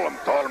that told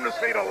him to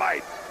see the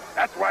light.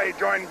 That's why he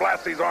joined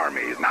Blassie's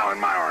army. He's now in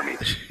my army.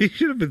 He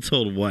should have been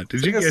told what?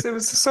 Did you get? It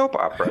was a soap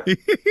opera.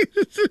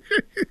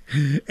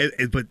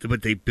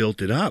 But they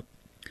built it up.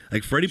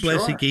 Like Freddie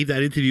Blassie gave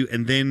that interview,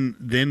 and then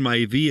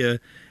Maivia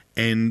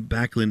and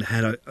Backlund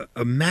had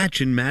a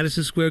match in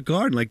Madison Square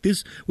Garden. Like,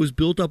 this was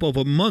built up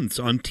over months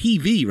on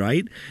TV,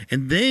 right?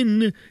 And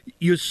then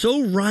you're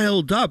so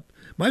riled up.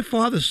 My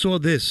father saw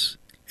this,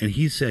 and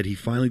he said he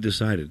finally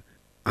decided,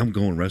 I'm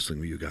going wrestling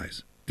with you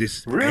guys.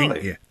 This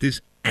really?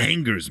 This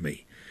angers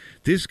me.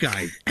 This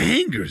guy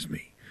angers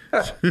me.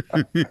 And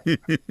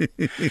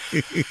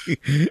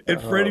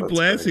Freddie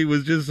Blassie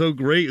was just so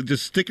great,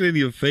 just sticking it in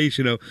your face,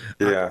 you know.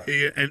 Yeah.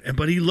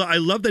 But I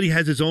love that he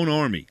has his own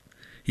army.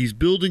 He's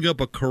building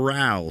up a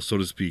corral, so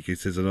to speak. He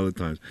says at other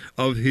times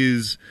of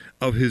his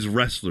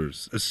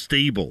wrestlers, a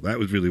stable. That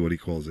was really what he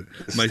calls it.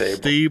 My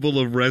stable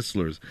of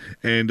wrestlers.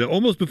 And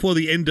almost before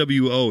the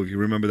NWO, if you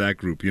remember that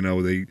group, you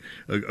know,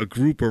 a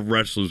group of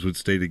wrestlers would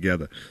stay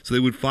together, so they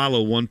would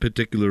follow one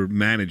particular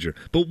manager.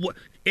 But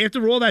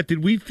after all that,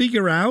 did we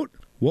figure out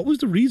what was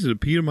the reason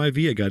that Peter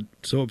Maivia got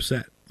so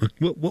upset?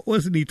 What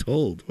wasn't he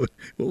told? What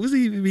was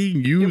he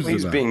being used? He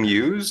was being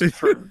used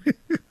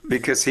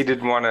because he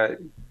didn't want to.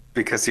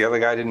 Because the other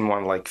guy didn't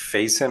want to, like,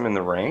 face him in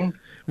the ring?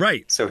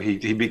 Right. So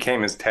he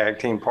became his tag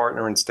team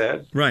partner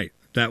instead? Right.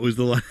 That was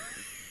the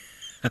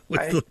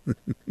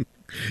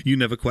You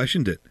never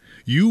questioned it.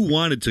 You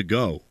wanted to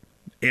go.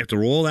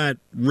 After all that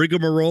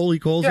rigmarole, he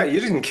calls it? Yeah, you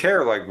didn't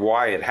care, like,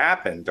 why it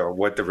happened or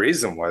what the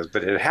reason was,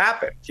 but it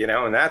happened, you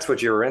know, and that's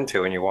what you were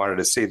into, and you wanted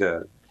to see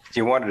the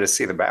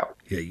bout.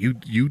 Yeah,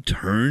 you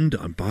turned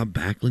on Bob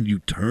Backlund. You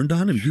turned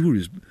on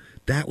him.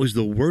 That was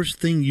the worst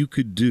thing you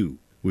could do.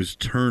 Was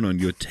turn on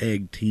your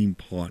tag team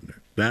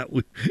partner. That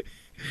was,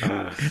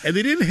 and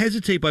they didn't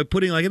hesitate by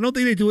putting, like, I don't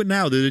think they do it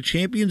now. The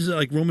champions,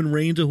 like Roman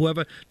Reigns or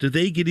whoever, do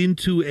they get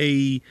into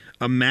a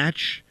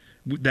match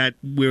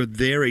where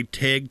they're a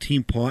tag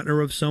team partner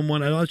of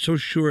someone? I'm not so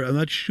sure. I'm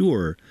not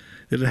sure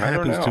that it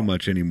happens too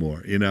much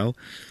anymore. You know,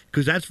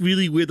 because that's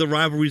really where the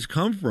rivalries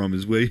come from.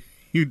 Is where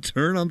you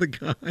turn on the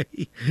guy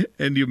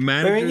and you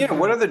manage. I mean, you know,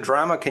 what other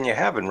drama can you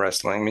have in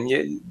wrestling? I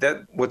mean,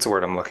 what's the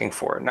word I'm looking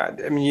for?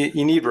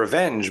 You need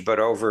revenge, but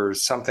over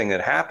something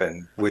that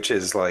happened, which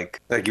is like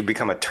you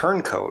become a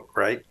turncoat,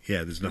 right?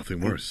 Yeah, there's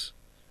nothing worse.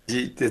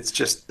 It's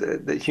just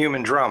the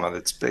human drama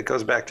that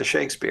goes back to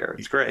Shakespeare.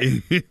 It's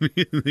great.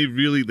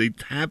 they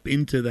tap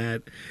into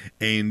that,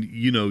 and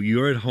you know,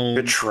 you're at home.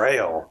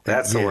 Betrayal.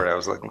 That's the word I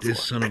was looking for.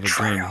 This son of a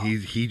gun.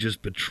 He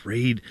just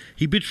betrayed.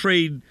 He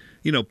betrayed.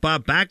 You know,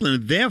 Bob Backlund,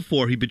 and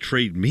therefore he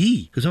betrayed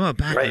me because I'm a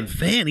Backlund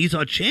fan. He's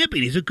our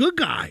champion. He's a good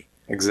guy.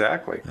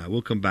 Exactly.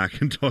 We'll come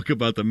back and talk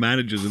about the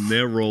managers and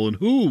their role and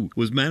who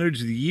was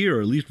manager of the year,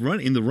 or at least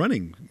in the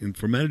running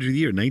for manager of the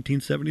year,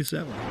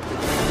 1977.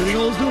 Everything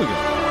old is new again.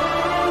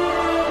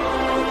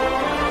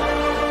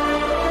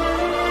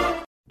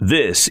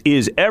 This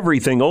is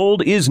Everything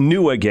Old is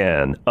New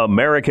Again,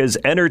 America's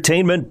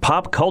entertainment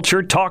pop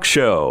culture talk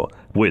show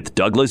with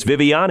Douglas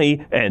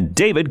Viviani and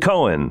David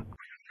Cohen.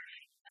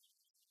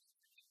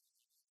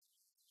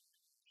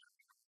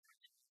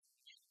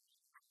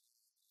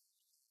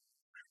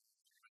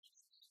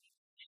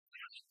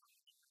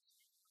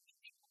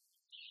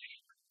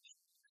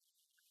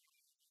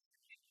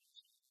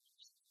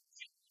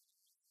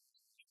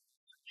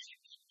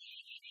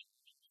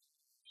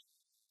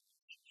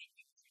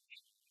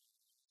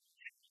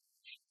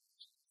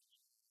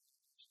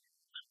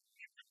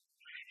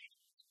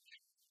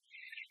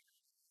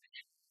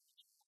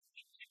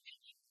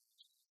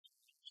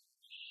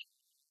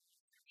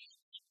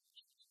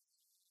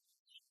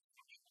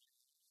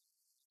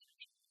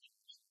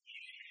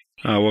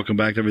 Welcome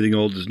back to Everything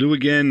Old is New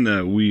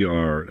Again. We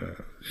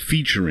are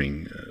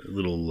featuring a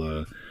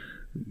little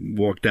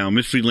walk down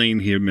mystery lane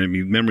here,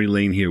 memory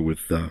lane here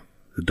with the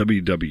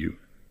WWF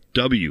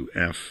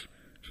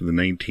from the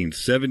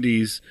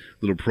 1970s.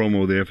 Little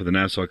promo there for the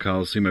Nassau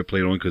Coliseum. I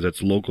played on because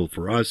that's local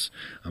for us.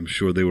 I'm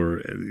sure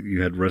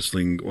you had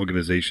wrestling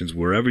organizations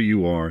wherever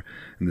you are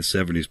in the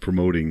 70s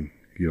promoting,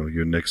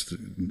 your next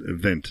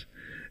event.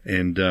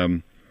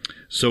 And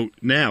so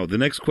now the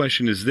next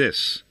question is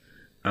this.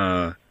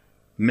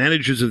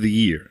 Managers of the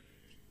Year.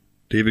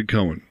 David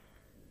Cohen,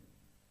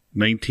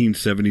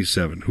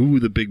 1977. Who were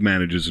the big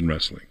managers in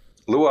wrestling?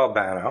 Lou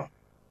Albano,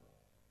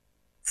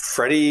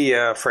 Freddie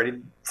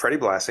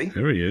Blassie.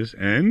 There he is.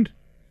 And?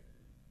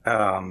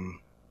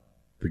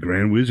 The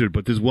Grand Wizard.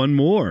 But there's one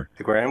more.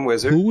 The Grand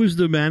Wizard. Who was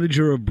the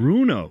manager of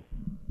Bruno?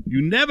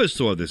 You never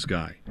saw this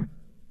guy.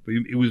 But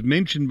it was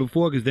mentioned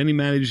before because then he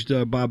managed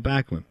Bob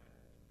Backlund.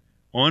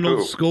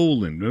 Arnold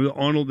Skolin.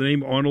 Remember the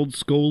name Arnold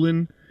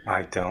Skolin?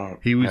 I don't.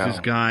 He was this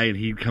guy, and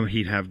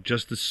he'd have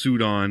just the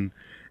suit on,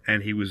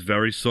 and he was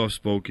very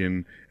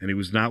soft-spoken, and he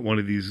was not one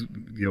of these,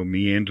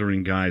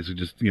 meandering guys who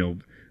just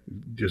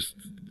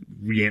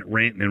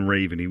ranting and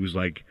raving. He was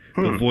like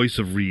the voice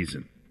of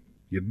reason.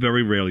 You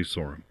very rarely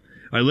saw him.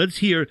 All right, let's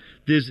hear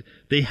this.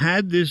 They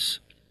had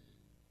this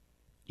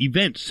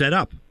event set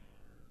up.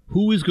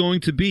 Who is going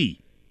to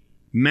be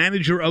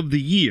Manager of the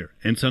Year?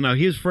 And so now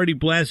here's Freddie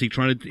Blassie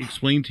trying to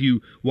explain to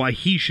you why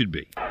he should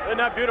be. Isn't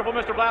that beautiful,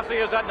 Mr.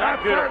 Blassie? Is that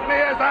not That beautiful? certainly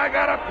is. I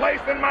got a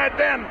place in my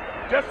den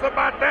just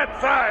about that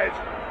size.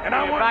 And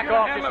I want back you to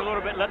off handle just a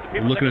little bit. Let the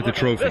people Looking at the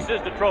trophy. This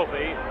is the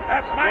trophy.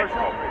 That's my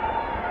trophy.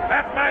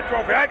 That's my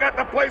trophy. I got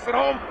the place at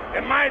home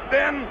in my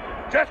den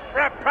just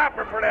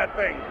proper for that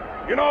thing.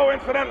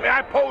 Incidentally,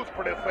 I posed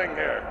for this thing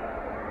here.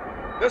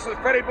 This is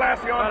Freddie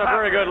Blassie on Not a top.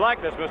 very good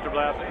likeness, Mr.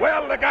 Blassie.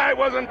 Well, the guy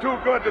wasn't too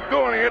good at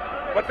doing it,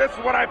 but this is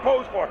what I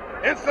posed for.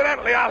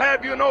 Incidentally, I'll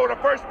have you know the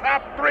first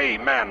top 3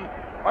 men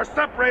are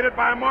separated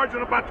by a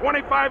margin of about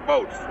 25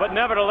 votes. But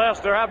nevertheless,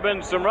 there have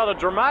been some rather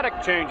dramatic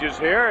changes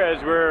here, as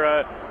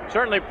we're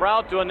certainly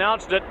proud to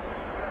announce that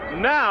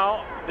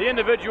now the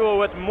individual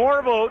with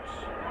more votes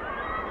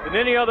than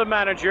any other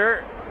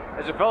manager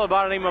is a fellow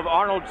by the name of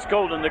Arnold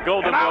Skolin, the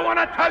Golden And I Boy. want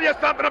to tell you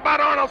something about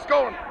Arnold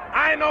Skolin.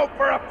 I know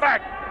for a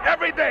fact,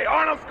 every day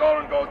Arnold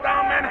Skolin goes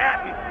down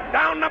Manhattan,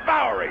 down the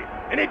Bowery,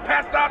 and he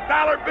passes out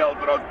dollar bills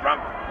to those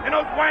drunks and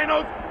those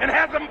winos and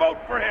has them vote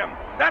for him.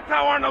 That's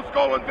how Arnold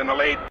Skolin's in the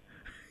lead.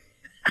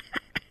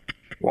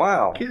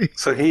 Wow.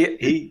 So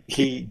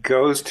he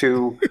goes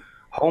to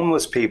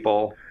homeless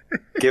people,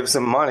 gives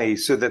them money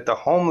so that the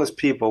homeless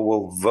people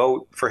will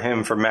vote for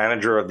him for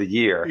Manager of the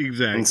Year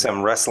in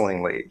some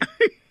wrestling league.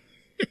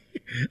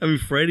 I mean,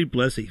 Freddie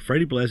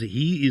Blassie,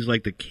 he is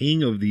like the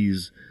king of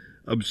these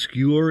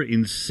obscure,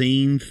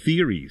 insane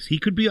theories. He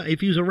could be, if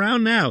he was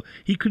around now,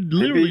 he could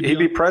literally he'd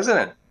be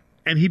president.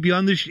 And he'd be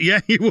on this.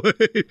 Yeah, he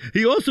would.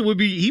 He also would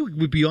be. He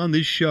would be on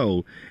this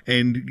show,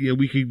 and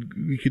we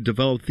could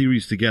develop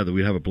theories together.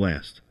 We'd have a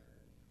blast.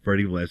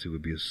 Freddie Blassie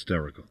would be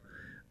hysterical.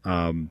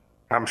 I'm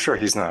sure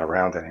he's not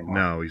around anymore.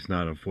 No, he's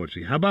not.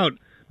 Unfortunately. How about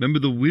remember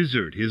the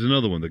Wizard? Here's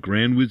another one. The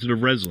Grand Wizard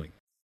of Wrestling.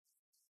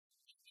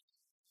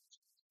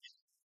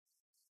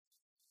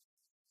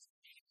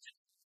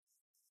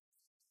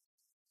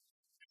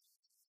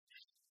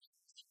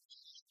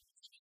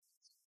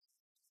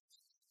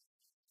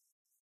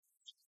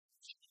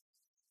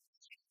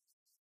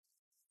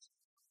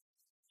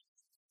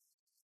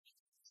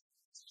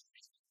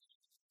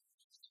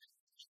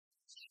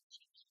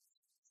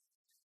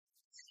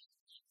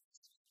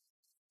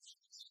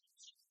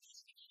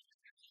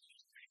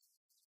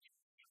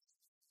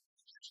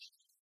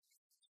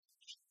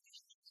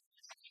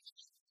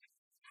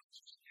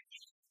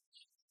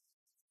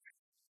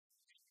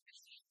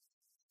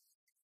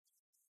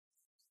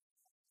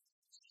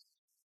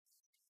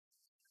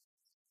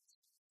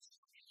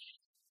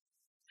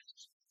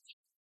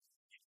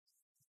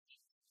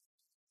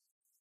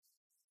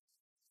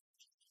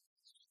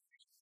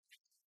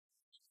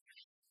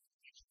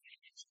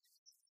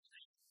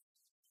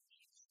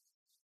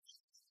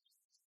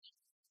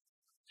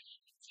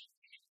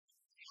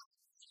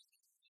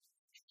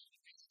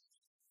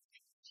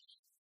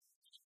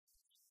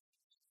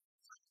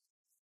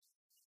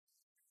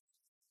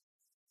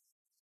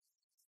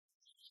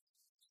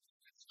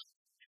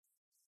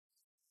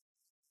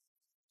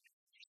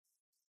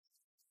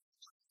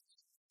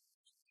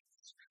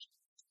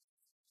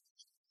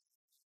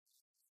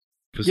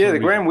 Yeah, the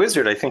Grand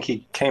Wizard, I think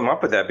he came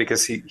up with that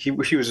because he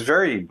was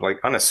very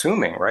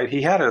unassuming, right?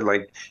 He had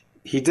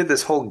he did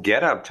this whole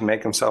getup to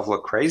make himself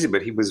look crazy,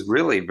 but he was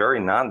really very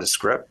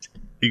nondescript.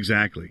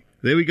 Exactly.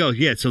 There we go.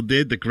 Yeah, so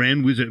the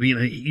Grand Wizard, I mean,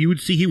 you would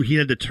see he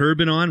had the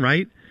turban on,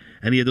 right?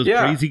 And he had those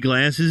crazy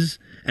glasses.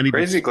 And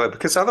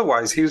because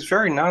otherwise he was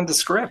very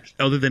nondescript.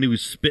 Other than he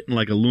was spitting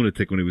like a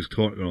lunatic when he was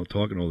talking all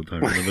the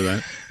time. Remember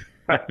that?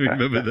 I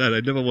remember that. I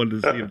never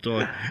wanted to see him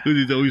talk.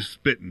 He's always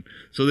spitting.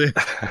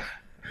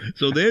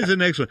 So there's the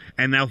next one.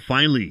 And now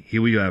finally,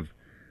 here we have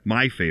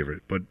my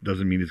favorite, but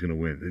doesn't mean he's going to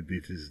win.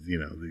 This is,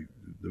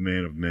 the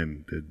man of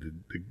men, the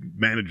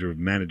manager of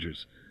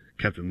managers,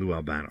 Captain Lou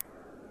Albano.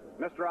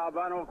 Mr.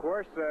 Albano, of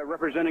course,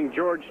 representing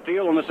George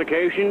Steele on this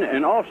occasion,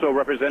 and also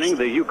representing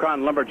the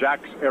Yukon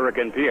Lumberjacks, Eric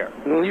and Pierre.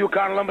 Well,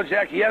 Yukon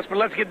Lumberjacks, yes, but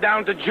let's get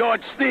down to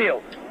George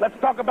Steele. Let's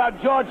talk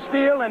about George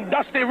Steele and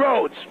Dusty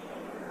Rhodes.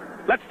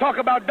 Let's talk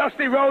about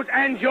Dusty Rhodes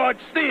and George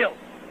Steele.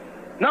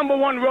 Number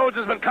one, Rhodes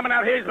has been coming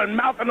out here. He's been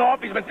mouthing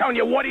off. He's been telling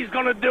you what he's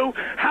going to do,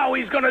 how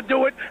he's going to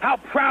do it, how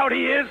proud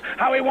he is,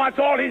 how he wants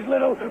all these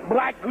little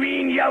black,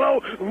 green,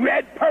 yellow,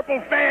 red, purple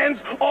fans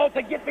all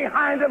to get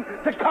behind him,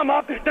 to come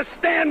up, to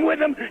stand with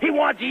him. He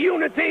wants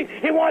unity.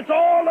 He wants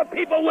all the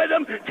people with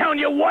him, telling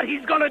you what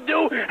he's going to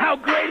do, how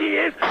great he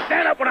is.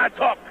 Stand up when I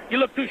talk. You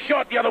look too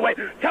short the other way.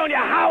 Telling you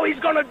how he's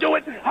going to do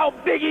it, how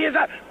big he is.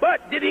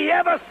 But did he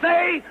ever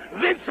say,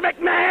 Vince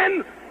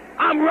McMahon,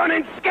 I'm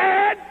running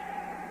scared?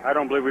 I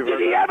don't believe we've heard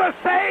Did he that. ever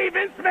say,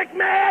 Vince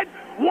McMahon,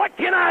 what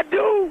can I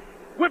do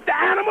with the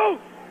animal?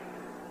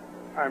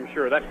 I'm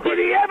sure that's Did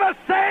he ever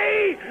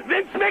say,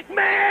 Vince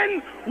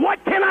McMahon, what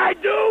can I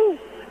do?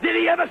 Did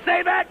he ever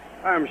say that?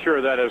 I'm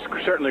sure that has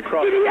certainly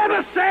crossed. Did he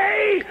ever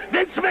say,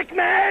 Vince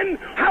McMahon,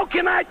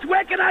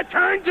 where can I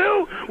turn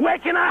to? Where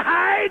can I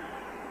hide?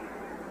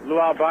 Lou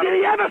Albano. Did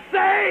he ever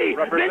say,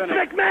 Vince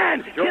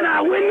McMahon, can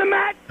I win the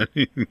match?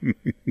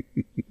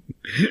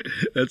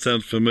 That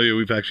sounds familiar.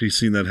 We've actually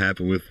seen that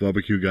happen with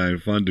Barbecue Guy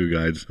and Fondue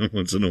Guys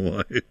once in a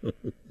while.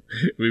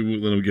 We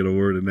won't let them get a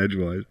word in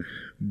edgewise.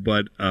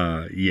 But,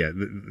 yeah,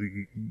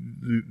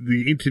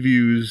 the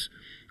interviews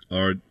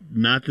are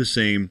not the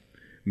same.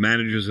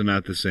 Managers are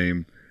not the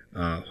same.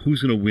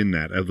 Who's going to win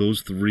that? Of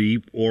those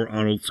three, or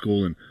Arnold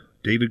Skol and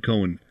David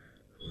Cohen,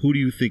 who do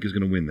you think is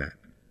going to win that?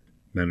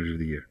 Manager of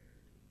the Year.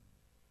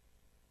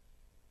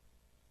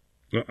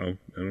 Uh-oh,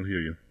 I don't hear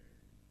you.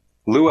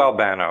 Lou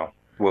Albano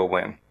will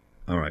win.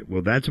 All right.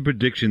 Well, that's a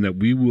prediction that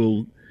we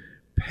will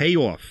pay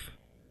off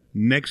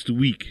next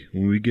week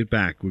when we get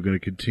back. We're going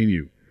to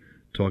continue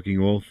talking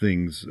all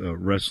things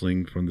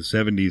wrestling from the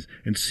 70s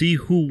and see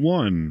who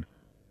won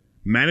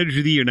Manager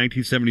of the Year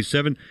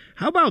 1977.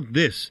 How about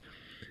this?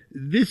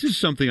 This is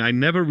something I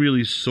never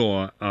really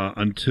saw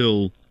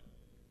until,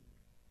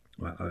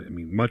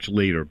 much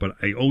later, but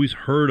I always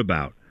heard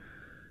about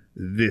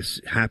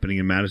this happening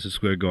in Madison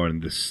Square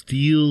Garden, the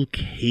steel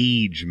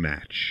cage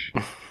match.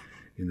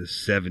 In the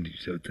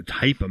 70s. So the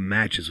type of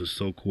matches was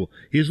so cool.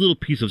 Here's a little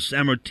piece of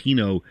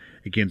Sammartino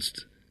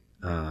against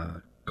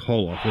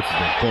Koloff. What's his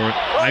name?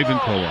 Ivan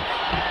Koloff.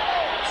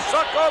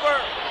 Suck over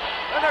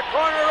in the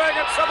corner ring,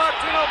 and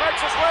Sammartino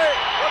makes his way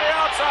to the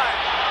outside.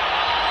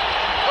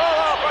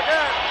 Koloff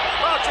again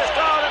crouches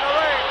down in the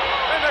ring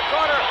in the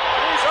corner.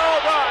 He's all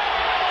done.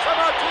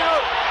 Sammartino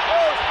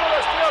goes through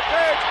the steel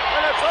cage,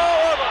 and it's all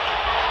over.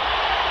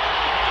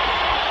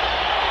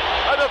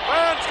 And the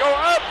fans go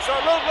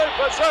absolutely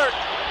berserk.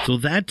 So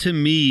that to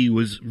me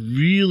was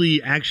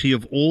really, actually,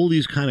 of all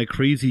these kind of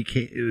crazy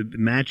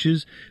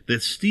matches,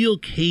 that steel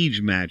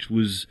cage match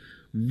was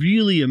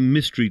really a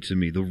mystery to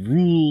me. The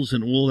rules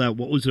and all that,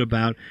 what was it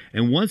about?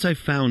 And once I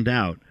found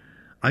out,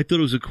 I thought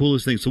it was the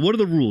coolest thing. So what are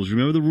the rules?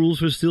 Remember the rules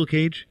for steel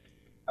cage?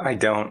 I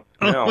don't.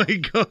 Oh, No. my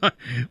God.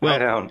 Well, I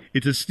don't.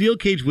 It's a steel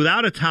cage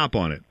without a top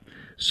on it.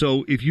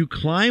 So if you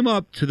climb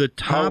up to the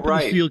top of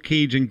the steel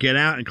cage and get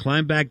out and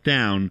climb back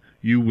down,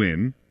 you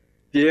win.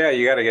 Yeah,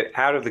 you got to get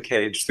out of the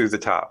cage through the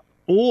top.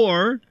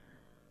 Or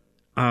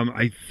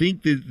I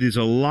think that there's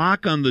a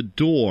lock on the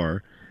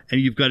door, and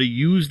you've got to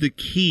use the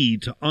key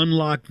to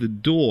unlock the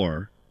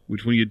door,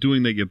 which when you're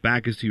doing that, your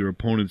back is to your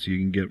opponent so you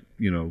can get,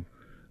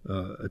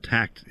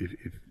 attacked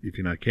if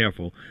you're not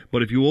careful.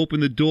 But if you open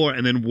the door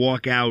and then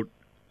walk out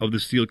of the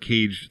steel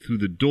cage through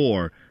the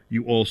door,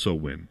 you also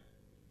win.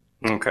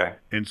 Okay.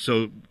 And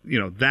so,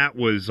 that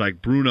was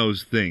like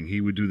Bruno's thing.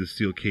 He would do the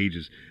steel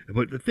cages.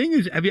 But the thing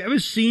is,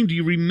 do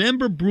you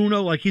remember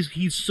Bruno? Like,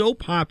 he's so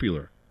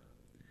popular.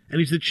 And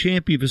he's the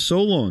champion for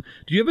so long.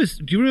 Do you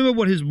remember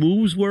what his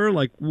moves were?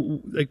 Like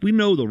we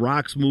know the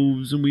Rock's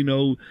moves, and we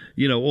know,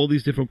 all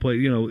these different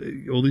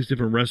all these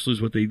different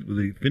wrestlers, what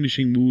the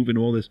finishing move and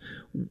all this.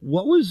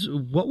 What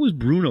was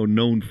Bruno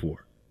known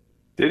for?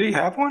 Did he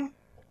have one?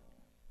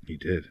 He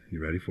did.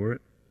 You ready for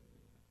it?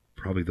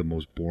 Probably the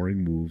most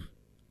boring move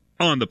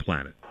on the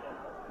planet.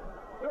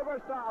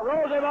 Superstar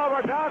rolls him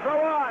over, down for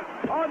one,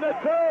 on the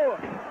two.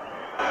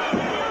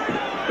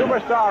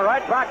 Superstar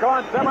right back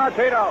on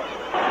Sammartino.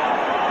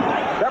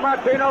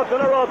 Sammartino to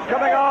the ropes,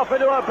 coming off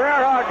into a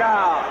bear hug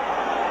now.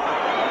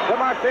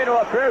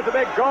 Sammartino appears to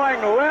be going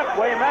limp.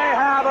 We may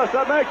have a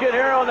submission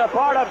here on the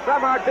part of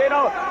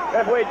Sammartino.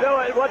 If we do,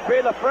 it would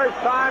be the first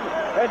time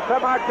in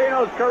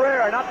Sammartino's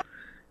career.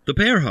 The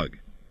bear hug.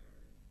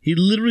 He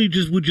literally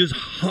would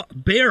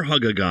bear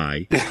hug a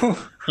guy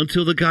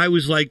until the guy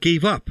was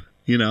gave up,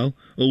 or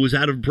was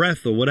out of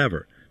breath or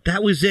whatever.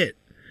 That was it.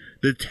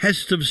 The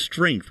test of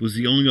strength was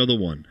the only other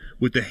one,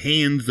 with the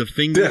hands, the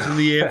fingers in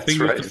the air,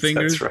 fingers to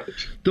fingers. That's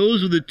right.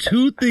 Those were the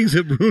two things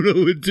that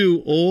Bruno would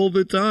do all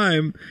the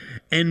time.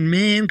 And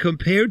man,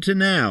 compared to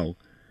now,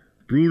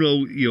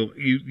 Bruno,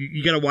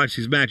 you got to watch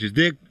these matches.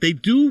 They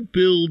do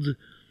build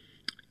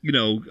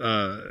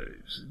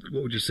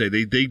what would you say?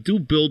 They do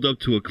build up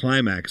to a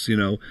climax,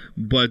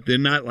 but they're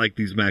not like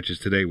these matches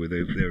today where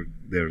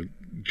they're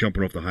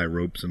jumping off the high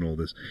ropes and all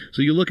this.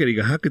 So you look at it,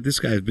 you go, how could this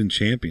guy have been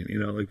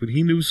champion? But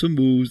he knew some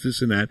moves,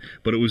 this and that,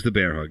 but it was the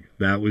bear hug.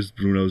 That was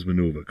Bruno's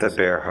maneuver. The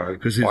bear hug.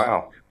 Because his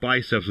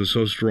biceps were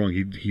so strong,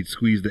 he'd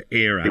squeeze the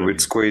air out of you. He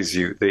would squeeze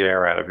the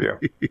air out of you.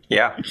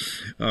 Yeah.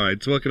 All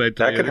right, so what can I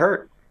tell you? That could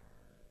hurt.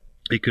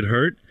 It could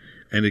hurt.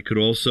 And it could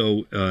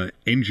also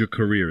end your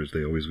career, as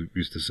they always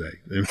used to say.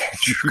 All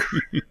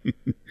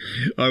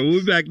right,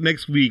 we'll be back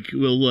next week.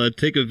 We'll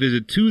take a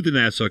visit to the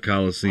Nassau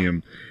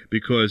Coliseum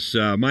because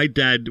my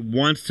dad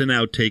wants to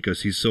now take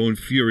us. He's so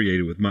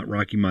infuriated with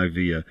Rocky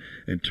Maivia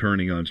and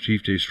turning on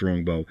Chief Jay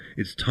Strongbow.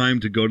 It's time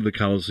to go to the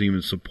Coliseum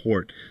and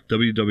support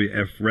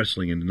WWF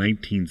Wrestling in the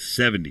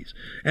 1970s.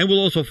 And we'll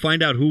also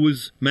find out who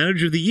was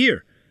Manager of the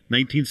Year.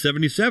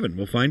 1977.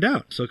 We'll find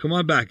out. So come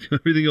on back.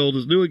 Everything Old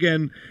is New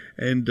Again,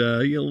 and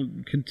you'll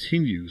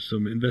continue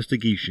some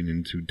investigation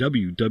into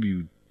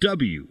WWF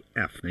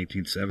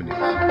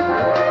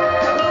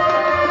 1970s.